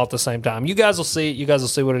to me all at the same time. You guys will see it. You guys will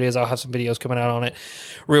see what it is. I'll have some videos coming out on it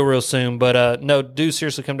real soon. But no, do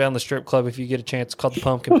seriously come down to the strip club if you get a chance. It's called the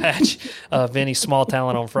Pumpkin Patch. Vinny's Small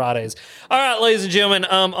Talent on Fridays. All right, ladies and gentlemen.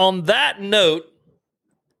 On that note,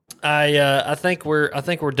 I think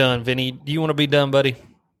we're done. Vinny, do you want to be done, buddy?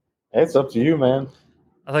 It's up to you, man.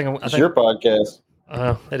 It's your podcast.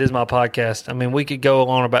 It is my podcast. I mean, we could go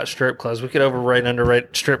on about strip clubs. We could overrate and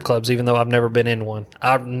underrate strip clubs, even though I've never been in one.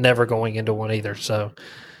 I'm never going into one either. So,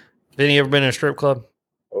 Vinny, ever been in a strip club?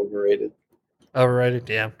 Overrated. Overrated,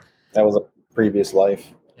 yeah. That was a previous life.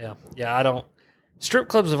 Yeah. I don't. Strip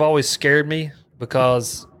clubs have always scared me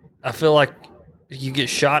because I feel like you get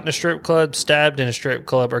shot in a strip club, stabbed in a strip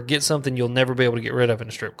club, or get something you'll never be able to get rid of in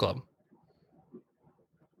a strip club.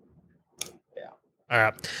 All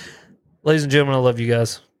right. Ladies and gentlemen, I love you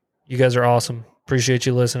guys. You guys are awesome. Appreciate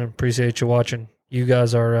you listening. Appreciate you watching. You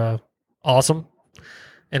guys are awesome.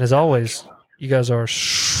 And as always, you guys are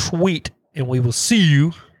sweet. And we will see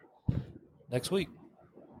you next week.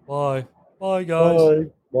 Bye. Bye, guys.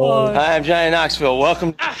 Bye. Hi, I'm Johnny Knoxville.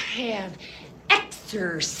 Welcome. I have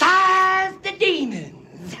exorcised the demon.